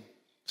saving.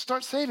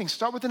 Start saving.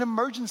 Start with an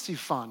emergency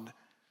fund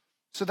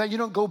so that you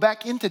don't go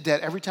back into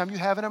debt every time you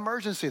have an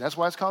emergency. That's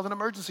why it's called an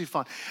emergency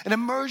fund. An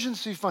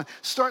emergency fund.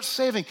 Start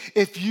saving.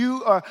 If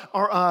you're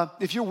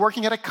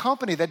working at a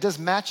company that does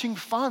matching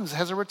funds,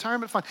 has a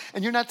retirement fund,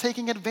 and you're not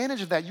taking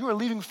advantage of that, you are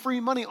leaving free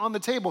money on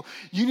the table.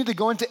 You need to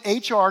go into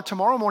HR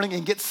tomorrow morning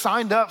and get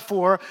signed up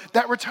for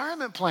that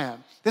retirement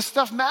plan. This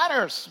stuff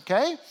matters,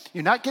 okay?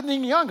 You're not getting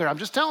any younger. I'm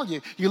just telling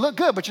you. You look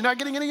good, but you're not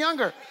getting any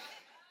younger.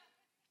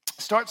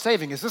 Start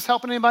saving. Is this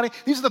helping anybody?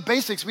 These are the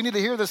basics. We need to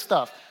hear this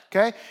stuff,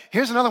 okay?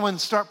 Here's another one.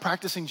 Start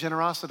practicing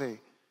generosity.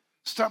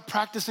 Start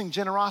practicing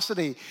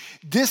generosity.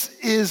 This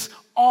is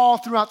all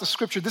throughout the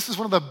scripture. This is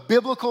one of the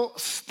biblical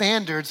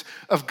standards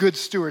of good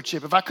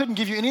stewardship. If I couldn't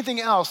give you anything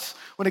else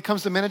when it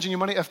comes to managing your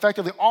money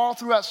effectively, all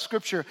throughout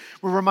scripture,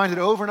 we're reminded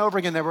over and over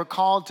again that we're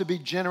called to be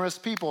generous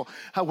people.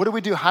 What do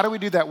we do? How do we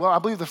do that? Well, I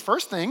believe the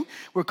first thing,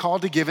 we're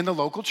called to give in the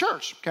local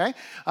church, okay?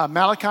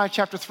 Malachi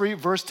chapter 3,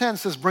 verse 10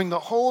 says, bring the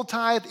whole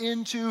tithe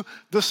into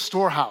the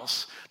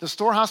storehouse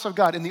of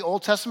God. In the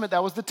Old Testament,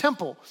 that was the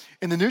temple.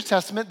 In the New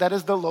Testament, that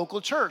is the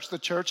local church, the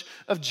church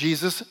of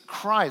Jesus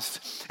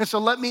Christ. And so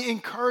let me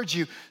encourage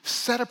you,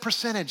 set a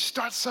percentage,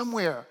 start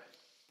somewhere.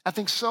 I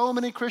think so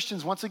many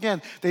Christians, once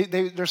again,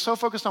 they're so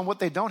focused on what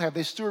they don't have,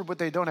 they steward what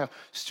they don't have.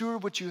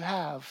 Steward what you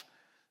have.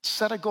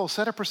 Set a goal,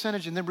 set a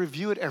percentage, and then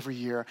review it every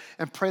year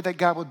and pray that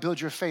God would build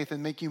your faith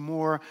and make you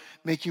more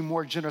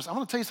generous. I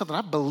want to tell you something.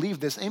 I believe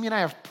this. Amy and I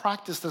have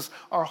practiced this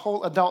our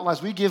whole adult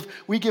lives. We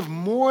give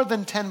more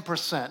than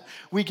 10%.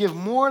 We give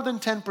more than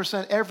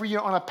 10% every year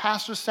on a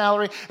pastor's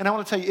salary. And I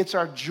want to tell you, it's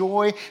our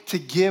joy to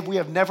give. We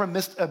have never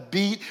missed a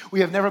beat. We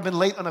have never been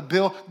late on a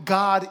bill.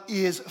 God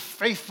is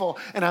faithful.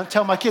 And I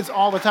tell my kids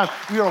all the time,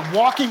 we are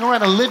walking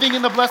around and living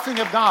in the blessing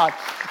of God.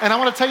 And I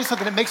want to tell you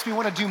something. It makes me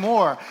want to do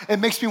more.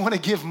 It makes me want to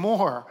give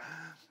more.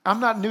 I'm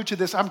not new to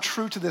this. I'm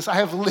true to this. I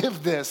have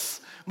lived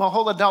this my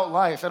whole adult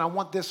life, and I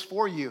want this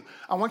for you.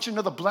 I want you to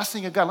know the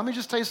blessing of God. Let me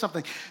just tell you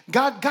something.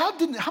 God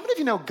didn't, how many of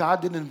you know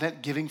God didn't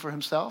invent giving for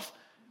himself?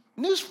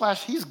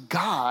 Newsflash, he's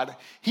God.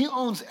 He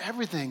owns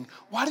everything.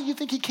 Why do you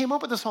think he came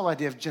up with this whole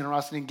idea of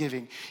generosity and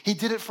giving? He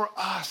did it for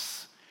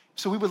us,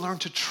 so we would learn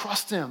to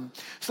trust him,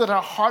 so that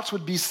our hearts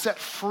would be set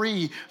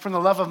free from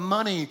the love of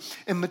money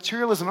and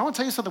materialism. I want to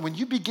tell you something. When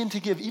you begin to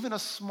give even a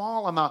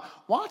small amount,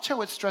 watch how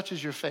it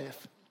stretches your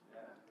faith.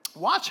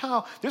 Watch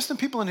how, there's some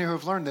people in here who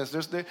have learned this,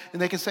 and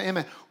they can say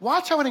amen.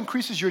 Watch how it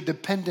increases your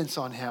dependence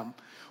on him.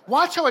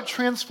 Watch how it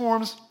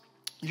transforms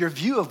your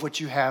view of what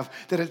you have,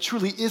 that it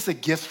truly is a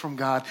gift from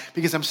God,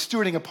 because I'm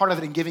stewarding a part of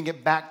it and giving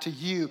it back to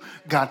you,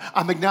 God.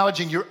 I'm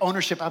acknowledging your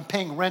ownership. I'm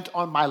paying rent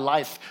on my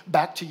life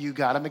back to you,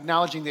 God. I'm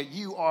acknowledging that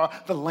you are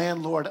the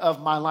landlord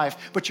of my life,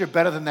 but you're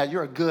better than that.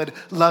 You're a good,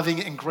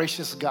 loving, and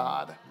gracious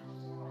God.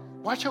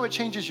 Watch how it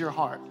changes your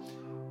heart.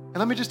 And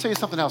let me just tell you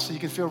something else so you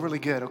can feel really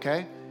good,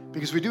 okay?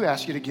 Because we do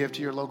ask you to give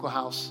to your local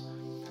house.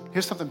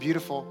 Here's something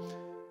beautiful.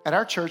 At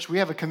our church, we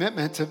have a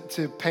commitment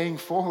to paying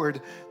forward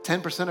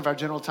 10% of our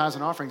general tithes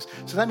and offerings.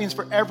 So that means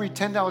for every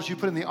 $10 you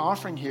put in the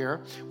offering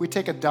here, we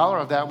take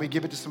 $1 of that and we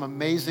give it to some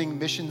amazing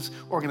missions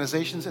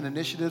organizations and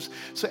initiatives.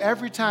 So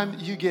every time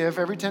you give,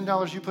 every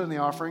 $10 you put in the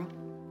offering,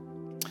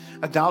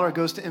 $1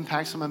 goes to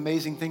impact some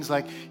amazing things,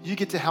 like you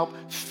get to help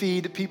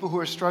feed people who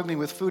are struggling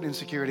with food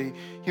insecurity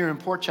here in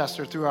Port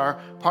Chester through our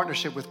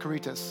partnership with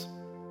Caritas.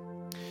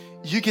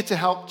 You get to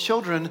help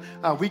children.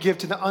 We give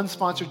to the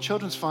Unsponsored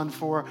Children's Fund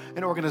for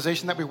an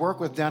organization that we work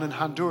with down in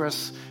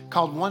Honduras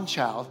called One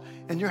Child,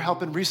 and you're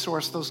helping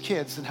resource those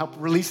kids and help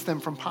release them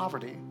from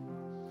poverty.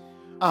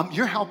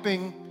 You're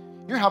helping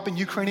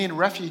Ukrainian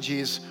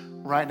refugees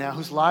right now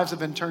whose lives have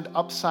been turned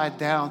upside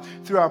down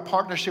through our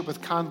partnership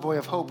with Convoy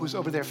of Hope, who's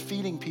over there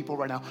feeding people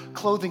right now,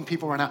 clothing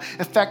people right now.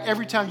 In fact,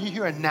 every time you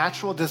hear a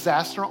natural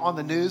disaster on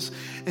the news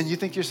and you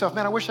think to yourself,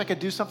 man, I wish I could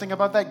do something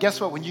about that. Guess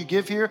what? When you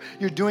give here,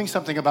 you're doing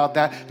something about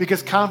that,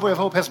 because Convoy of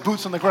Hope has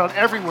boots on the ground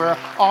everywhere,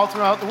 all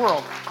throughout the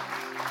world.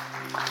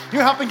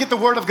 You're helping get the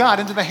word of God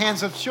into the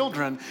hands of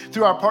children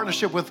through our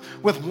partnership with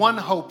One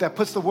Hope that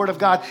puts the word of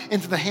God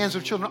into the hands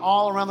of children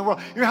all around the world.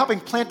 You're helping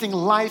planting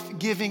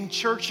life-giving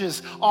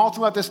churches all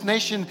throughout this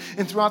nation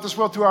and throughout this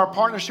world through our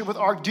partnership with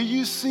ARC. Do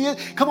you see it?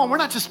 Come on, we're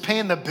not just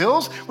paying the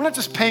bills. We're not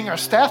just paying our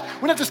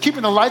staff. We're not just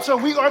keeping the lights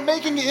on. We are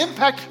making an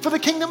impact for the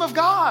kingdom of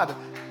God.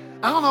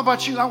 I don't know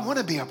about you. I want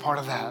to be a part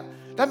of that.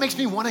 That makes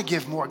me want to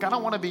give more. God, I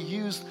want to be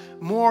used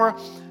more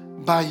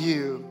by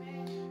you.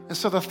 And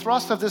so the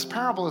thrust of this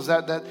parable is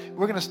that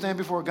we're going to stand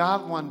before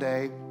God one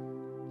day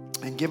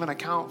and give an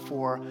account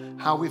for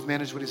how we've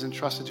managed what he's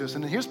entrusted to us.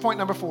 And here's point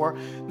number 4.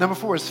 Number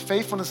 4 is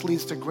faithfulness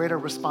leads to greater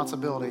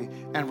responsibility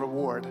and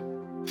reward.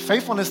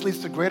 Faithfulness leads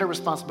to greater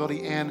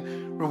responsibility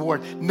and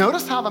reward.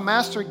 Notice how the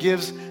master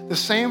gives the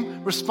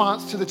same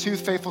response to the 2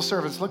 faithful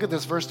servants. Look at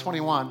this, verse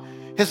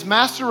 21. His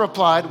master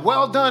replied,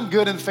 "Well done,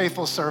 good and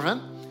faithful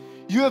servant.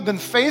 You have been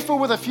faithful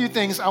with a few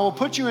things. I will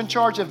put you in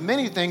charge of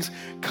many things.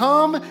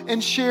 Come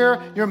and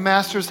share your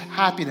master's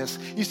happiness."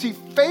 You see,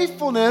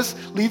 faithfulness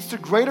leads to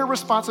greater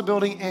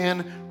responsibility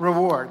and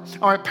reward.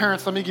 All right,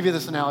 parents, let me give you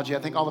this analogy. I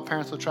think all the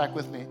parents will track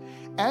with me.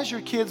 As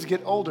your kids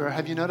get older,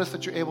 have you noticed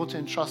that you're able to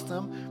entrust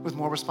them with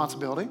more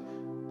responsibility?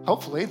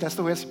 Hopefully, that's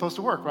the way it's supposed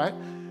to work, right?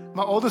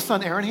 My oldest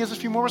son, Aaron, he has a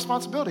few more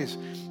responsibilities.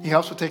 He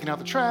helps with taking out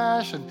the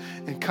trash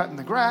and cutting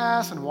the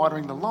grass and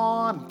watering the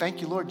lawn. And thank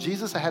you, Lord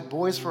Jesus, I had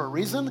boys for a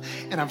reason,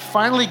 and I'm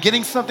finally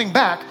getting something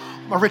back,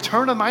 a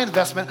return on my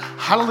investment.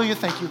 Hallelujah,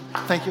 thank you,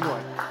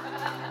 Lord.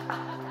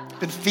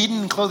 Been feeding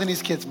and clothing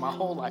these kids my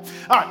whole life.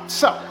 All right,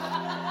 so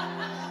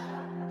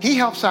he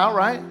helps out,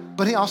 right?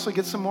 But he also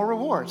gets some more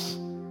rewards,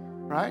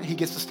 right? He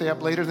gets to stay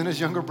up later than his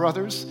younger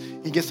brothers.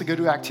 He gets to go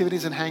do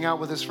activities and hang out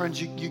with his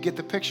friends. You get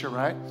the picture,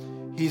 right?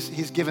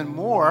 He's given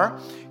more.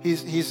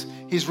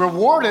 He's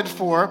rewarded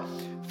for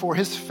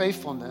his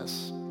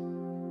faithfulness.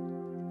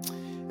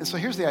 And so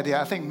here's the idea.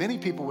 I think many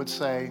people would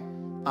say,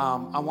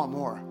 I want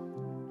more.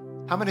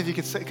 How many of you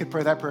could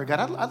pray that prayer? God,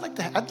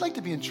 I'd like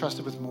to be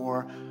entrusted with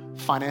more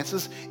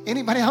finances.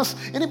 Anybody else?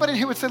 Anybody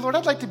here would say, Lord,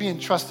 I'd like to be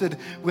entrusted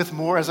with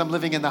more as I'm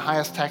living in the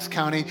highest tax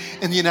county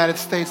in the United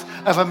States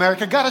of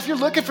America. God, if you're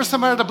looking for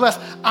somebody to bless,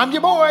 I'm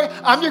your boy.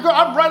 I'm your girl.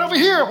 I'm right over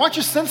here. Why don't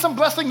you send some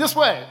blessing this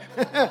way?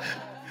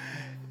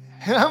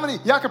 How many?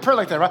 Y'all can pray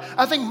like that, right?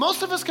 I think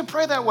most of us can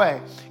pray that way.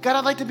 God,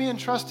 I'd like to be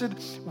entrusted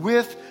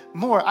with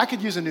more. I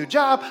could use a new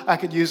job. I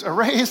could use a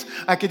raise.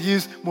 I could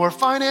use more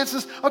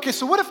finances. Okay,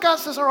 so what if God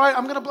says, all right,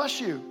 I'm going to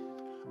bless you.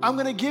 I'm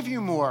going to give you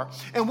more.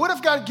 And what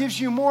if God gives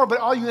you more, but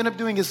all you end up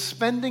doing is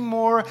spending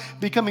more,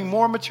 becoming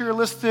more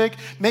materialistic,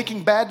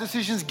 making bad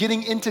decisions,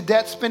 getting into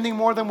debt, spending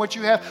more than what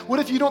you have? What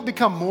if you don't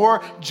become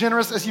more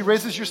generous as he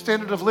raises your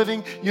standard of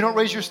living? You don't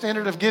raise your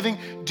standard of giving.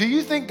 Do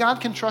you think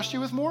God can trust you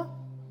with more?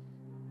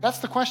 That's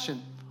the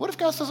question. What if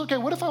God says, okay,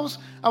 what if I was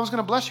going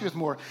to bless you with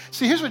more?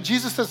 See, here's what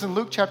Jesus says in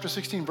Luke chapter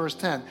 16, verse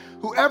 10.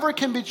 Whoever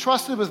can be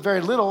trusted with very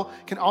little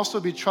can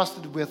also be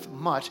trusted with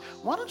much.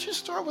 Why don't you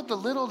start with the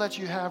little that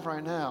you have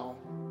right now?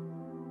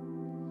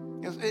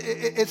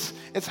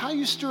 It's how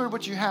you steward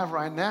what you have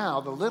right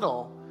now, the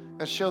little,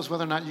 that shows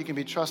whether or not you can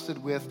be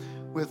trusted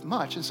with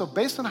much. And so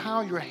based on how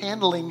you're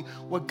handling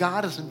what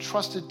God has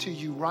entrusted to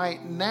you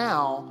right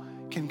now,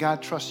 can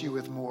God trust you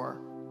with more?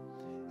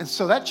 And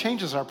so that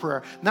changes our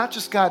prayer. Not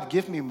just God,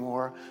 give me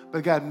more,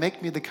 but God,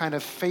 make me the kind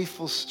of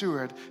faithful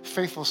steward,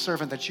 faithful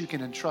servant that you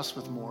can entrust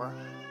with more.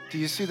 Do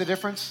you see the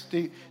difference?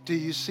 Do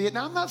you see it?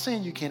 Now, I'm not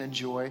saying you can't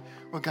enjoy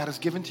what God has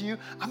given to you.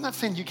 I'm not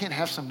saying you can't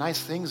have some nice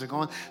things or go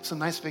on some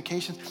nice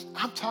vacations.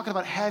 I'm talking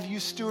about, have you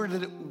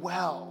stewarded it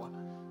well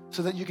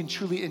so that you can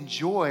truly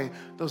enjoy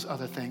those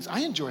other things? I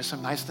enjoy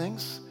some nice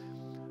things,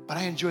 but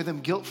I enjoy them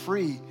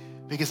guilt-free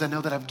because I know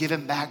that I've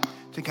given back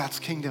to God's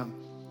kingdom.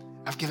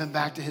 I've given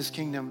back to his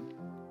kingdom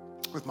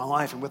with my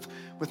life and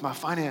with my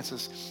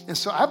finances. And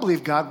so I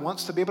believe God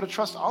wants to be able to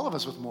trust all of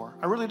us with more.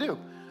 I really do.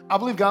 I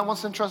believe God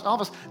wants to entrust all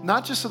of us,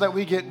 not just so that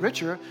we get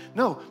richer,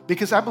 no,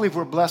 because I believe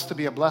we're blessed to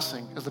be a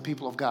blessing as the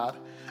people of God.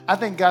 I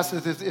think God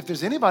says if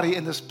there's anybody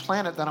in this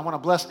planet that I want to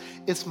bless,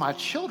 it's my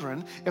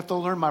children if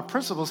they'll learn my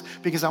principles,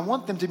 because I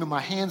want them to be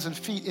my hands and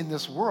feet in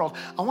this world.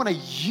 I want to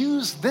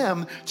use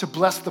them to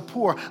bless the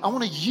poor. I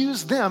want to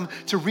use them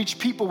to reach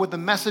people with the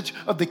message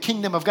of the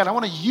kingdom of God. I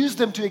want to use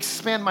them to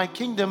expand my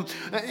kingdom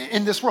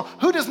in this world.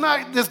 Who does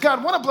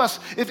God want to bless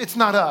if it's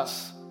not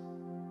us?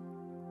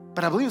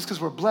 But I believe it's because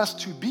we're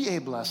blessed to be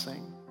a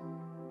blessing.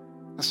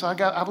 And so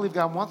I believe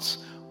God wants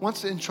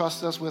to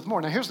entrust us with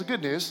more. Now, here's the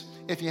good news.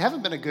 If you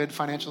haven't been a good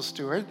financial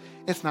steward,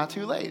 it's not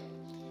too late.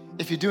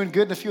 If you're doing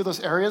good in a few of those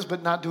areas,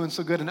 but not doing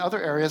so good in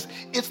other areas,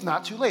 it's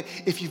not too late.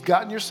 If you've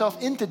gotten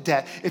yourself into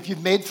debt, if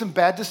you've made some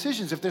bad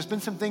decisions, if there's been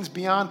some things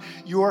beyond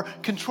your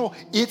control,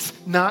 it's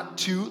not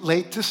too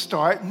late to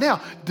start now.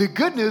 The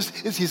good news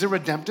is he's a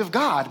redemptive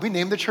God. We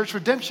named the church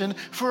Redemption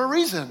for a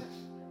reason.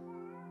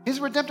 He's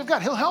a redemptive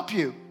God. He'll help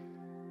you.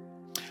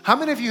 How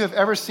many of you have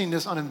ever seen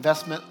this on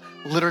investment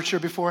literature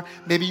before?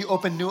 Maybe you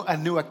opened a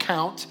new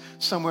account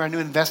somewhere, a new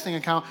investing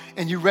account,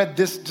 and you read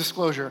this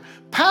disclosure.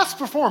 Past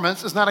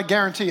performance is not a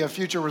guarantee of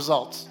future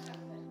results.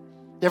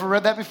 You ever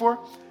read that before?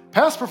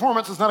 Past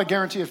performance is not a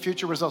guarantee of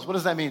future results. What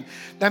does that mean?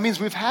 That means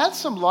we've had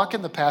some luck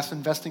in the past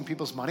investing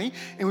people's money,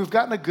 and we've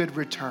gotten a good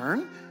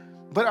return,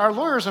 but our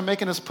lawyers are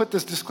making us put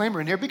this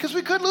disclaimer in here because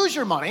we could lose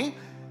your money.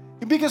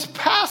 Because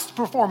past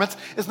performance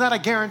is not a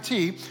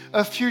guarantee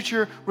of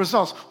future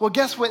results. Well,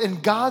 guess what? In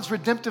God's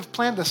redemptive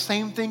plan, the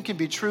same thing can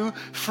be true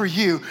for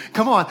you.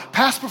 Come on.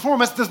 Past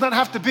performance does not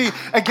have to be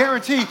a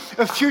guarantee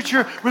of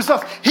future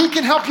results. He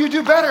can help you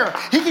do better.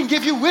 He can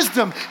give you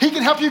wisdom. He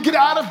can help you get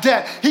out of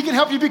debt. He can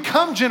help you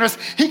become generous.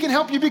 He can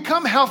help you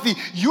become healthy.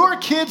 Your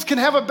kids can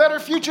have a better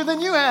future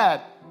than you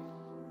had.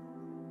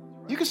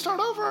 You can start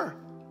over.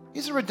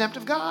 He's a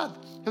redemptive God.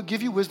 He'll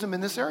give you wisdom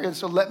in this area. And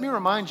so let me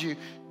remind you,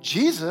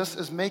 Jesus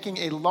is making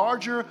a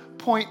larger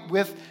point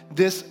with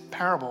this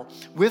parable,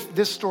 with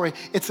this story.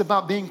 It's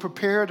about being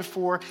prepared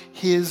for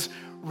his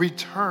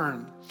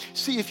return.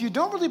 See, if you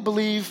don't really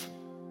believe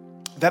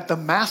that the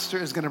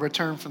master is going to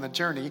return from the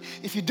journey,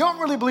 if you don't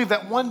really believe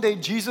that one day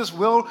Jesus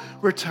will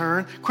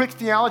return, quick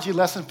theology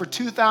lesson: for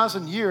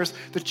 2,000 years,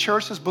 the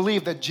church has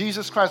believed that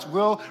Jesus Christ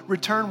will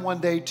return one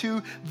day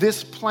to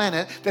this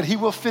planet, that he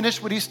will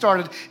finish what he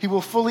started. He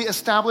will fully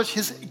establish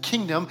his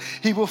kingdom.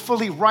 He will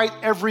fully right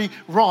every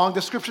wrong.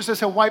 The scripture says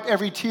he'll wipe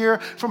every tear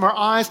from our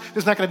eyes.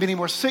 There's not going to be any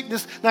more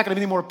sickness, not going to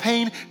be any more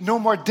pain, no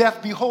more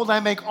death. Behold, I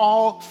make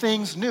all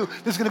things new.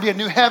 There's going to be a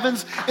new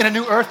heavens and a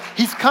new earth.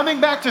 He's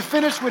coming back to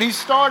finish what he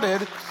started.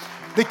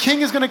 The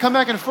king is going to come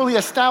back and fully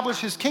establish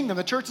his kingdom.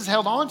 The church has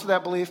held on to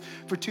that belief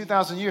for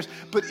 2,000 years.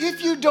 But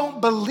if you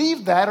don't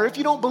believe that, or if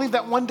you don't believe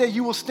that one day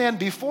you will stand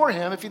before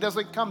him, if he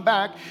doesn't come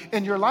back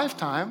in your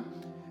lifetime,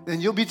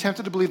 then you'll be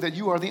tempted to believe that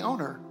you are the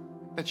owner,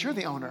 that you're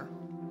the owner.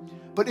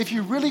 But if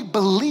you really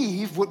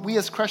believe what we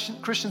as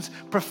Christians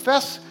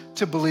profess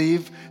to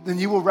believe, then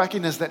you will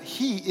recognize that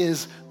he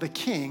is the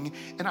king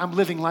and I'm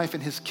living life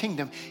in his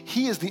kingdom.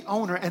 He is the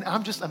owner and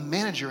I'm just a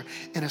manager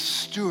and a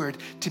steward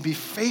to be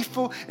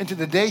faithful into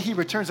the day he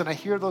returns. And I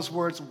hear those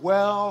words,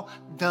 well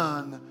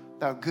done,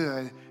 thou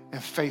good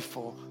and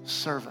faithful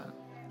servant.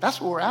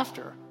 That's what we're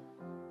after.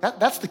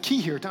 That's the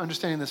key here to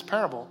understanding this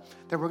parable,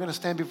 that we're going to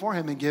stand before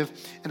him and give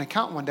an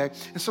account one day.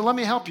 And so let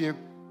me help you.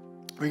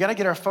 We got to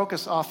get our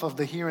focus off of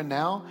the here and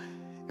now,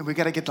 and we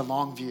got to get the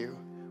long view.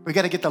 We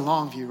got to get the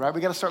long view, right?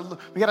 We got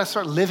to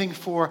start living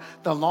for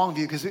the long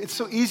view, because it's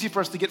so easy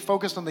for us to get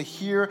focused on the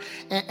here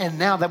and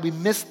now that we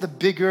miss the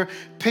bigger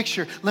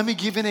picture. Let me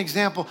give you an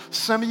example.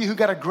 Some of you who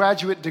got a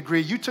graduate degree,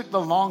 you took the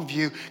long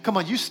view. Come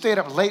on, you stayed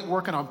up late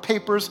working on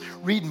papers,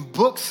 reading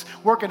books,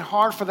 working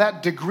hard for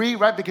that degree,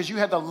 right? Because you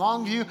had the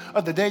long view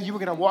of the day you were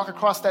going to walk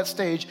across that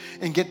stage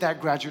and get that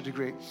graduate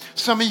degree.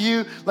 Some of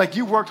you, like,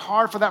 you worked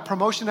hard for that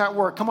promotion at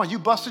work. Come on, you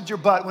busted your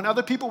butt. When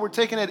other people were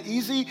taking it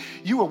easy,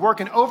 you were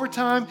working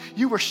overtime,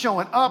 you were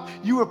showing up,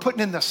 you were putting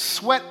in the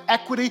sweat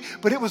equity,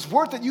 but it was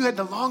worth it. You had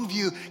the long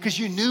view because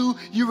you knew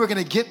you were going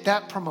to get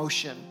that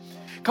promotion.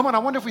 Come on, I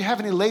wonder if we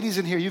have any ladies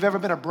in here. You've ever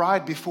been a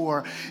bride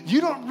before.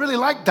 You don't really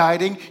like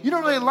dieting. You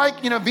don't really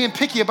like, being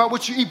picky about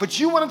what you eat, but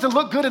you wanted to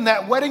look good in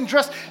that wedding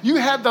dress. You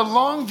had the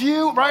long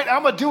view, right?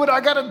 I'm going to do what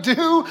I got to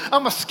do. I'm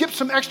going to skip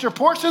some extra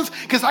portions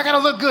because I got to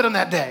look good on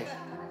that day.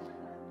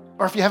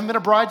 Or if you haven't been a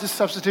bride, just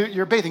substitute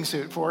your bathing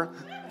suit for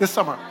this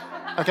summer,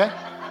 okay?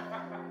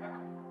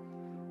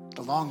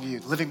 The long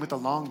view, living with the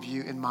long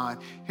view in mind.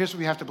 Here's what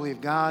we have to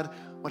believe. God,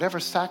 whatever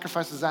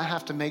sacrifices I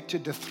have to make to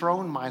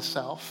dethrone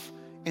myself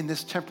in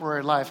this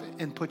temporary life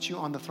and put you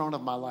on the throne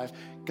of my life,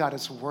 God,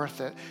 it's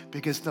worth it,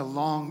 because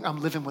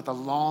I'm living with a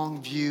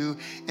long view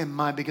in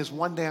mind, because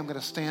one day I'm going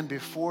to stand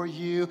before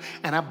you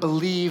and I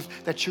believe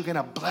that you're going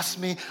to bless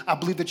me. I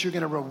believe that you're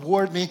going to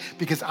reward me,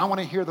 because I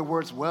want to hear the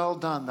words, well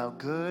done, thou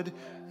good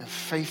and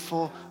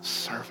faithful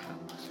servant.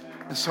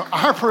 And so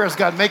our prayer is,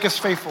 God, make us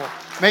faithful.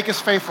 Make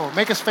us faithful.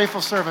 Make us faithful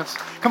servants.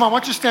 Come on, why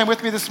don't you stand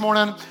with me this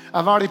morning?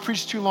 I've already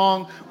preached too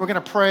long. We're going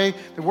to pray.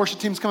 The worship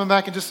team's coming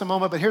back in just a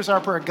moment. But here's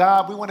our prayer.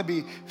 God, we want to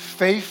be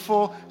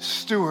faithful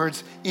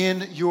stewards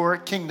in your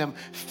kingdom.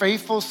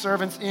 Faithful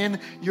servants in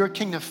your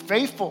kingdom.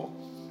 Faithful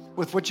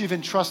with what you've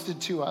entrusted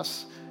to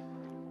us.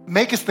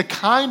 Make us the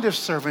kind of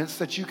servants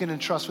that you can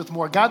entrust with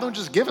more. God, don't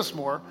just give us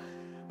more.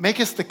 Make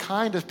us the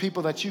kind of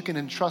people that you can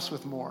entrust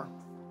with more.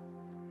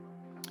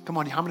 Come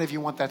on, how many of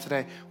you want that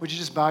today? Would you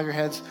just bow your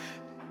heads?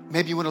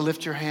 Maybe you want to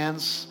lift your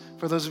hands.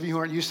 For those of you who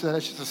aren't used to that,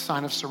 it's just a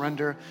sign of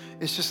surrender.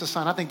 It's just a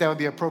sign. I think that would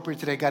be appropriate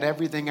today. God,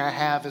 everything I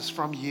have is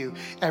from you.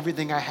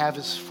 Everything I have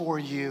is for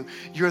you.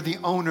 You're the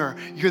owner.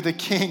 You're the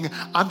king.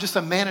 I'm just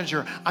a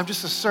manager. I'm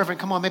just a servant.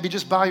 Come on, maybe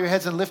just bow your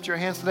heads and lift your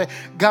hands today.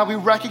 God, we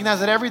recognize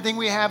that everything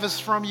we have is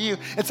from you.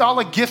 It's all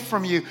a gift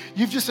from you.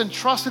 You've just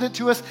entrusted it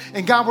to us.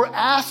 And God, we're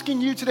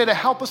asking you today to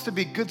help us to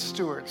be good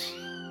stewards,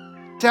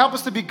 to help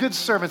us to be good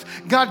servants.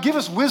 God, give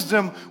us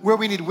wisdom where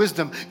we need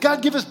wisdom.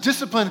 God, give us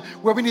discipline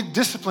where we need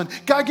discipline.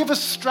 God, give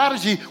us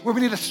strategy where we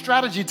need a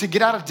strategy to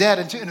get out of debt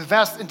and to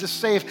invest and to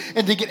save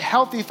and to get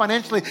healthy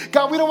financially.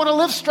 God, we don't want to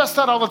live stressed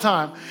out all the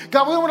time.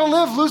 God, we don't want to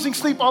live losing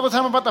sleep all the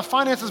time about the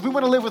finances. We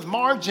want to live with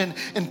margin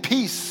and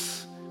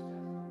peace.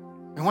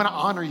 We want to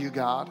honor you,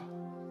 God.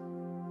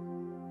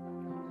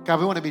 God,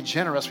 we want to be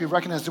generous. We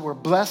recognize that we're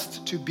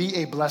blessed to be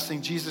a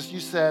blessing. Jesus,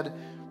 you said,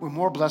 we're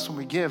more blessed when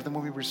we give than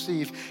when we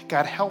receive.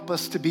 God, help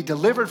us to be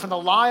delivered from the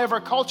lie of our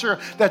culture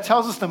that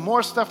tells us the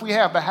more stuff we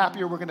have, the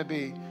happier we're going to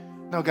be.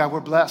 No, God, we're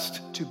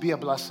blessed to be a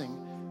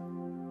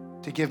blessing,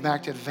 to give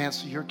back, to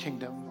advance your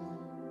kingdom.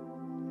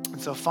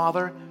 And so,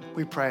 Father,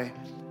 we pray,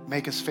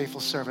 make us faithful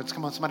servants.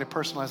 Come on, somebody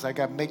personalize that.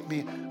 God, make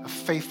me a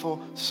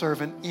faithful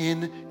servant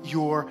in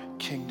your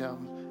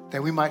kingdom,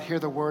 that we might hear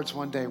the words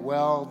one day,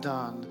 well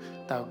done,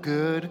 thou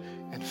good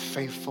and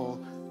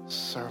faithful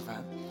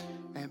servant.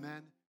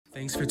 Amen.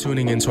 Thanks for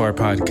tuning into our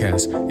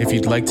podcast. If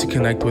you'd like to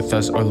connect with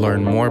us or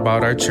learn more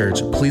about our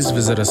church, please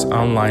visit us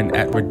online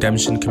at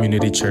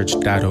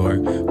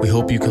redemptioncommunitychurch.org. We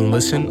hope you can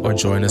listen or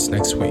join us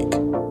next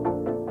week.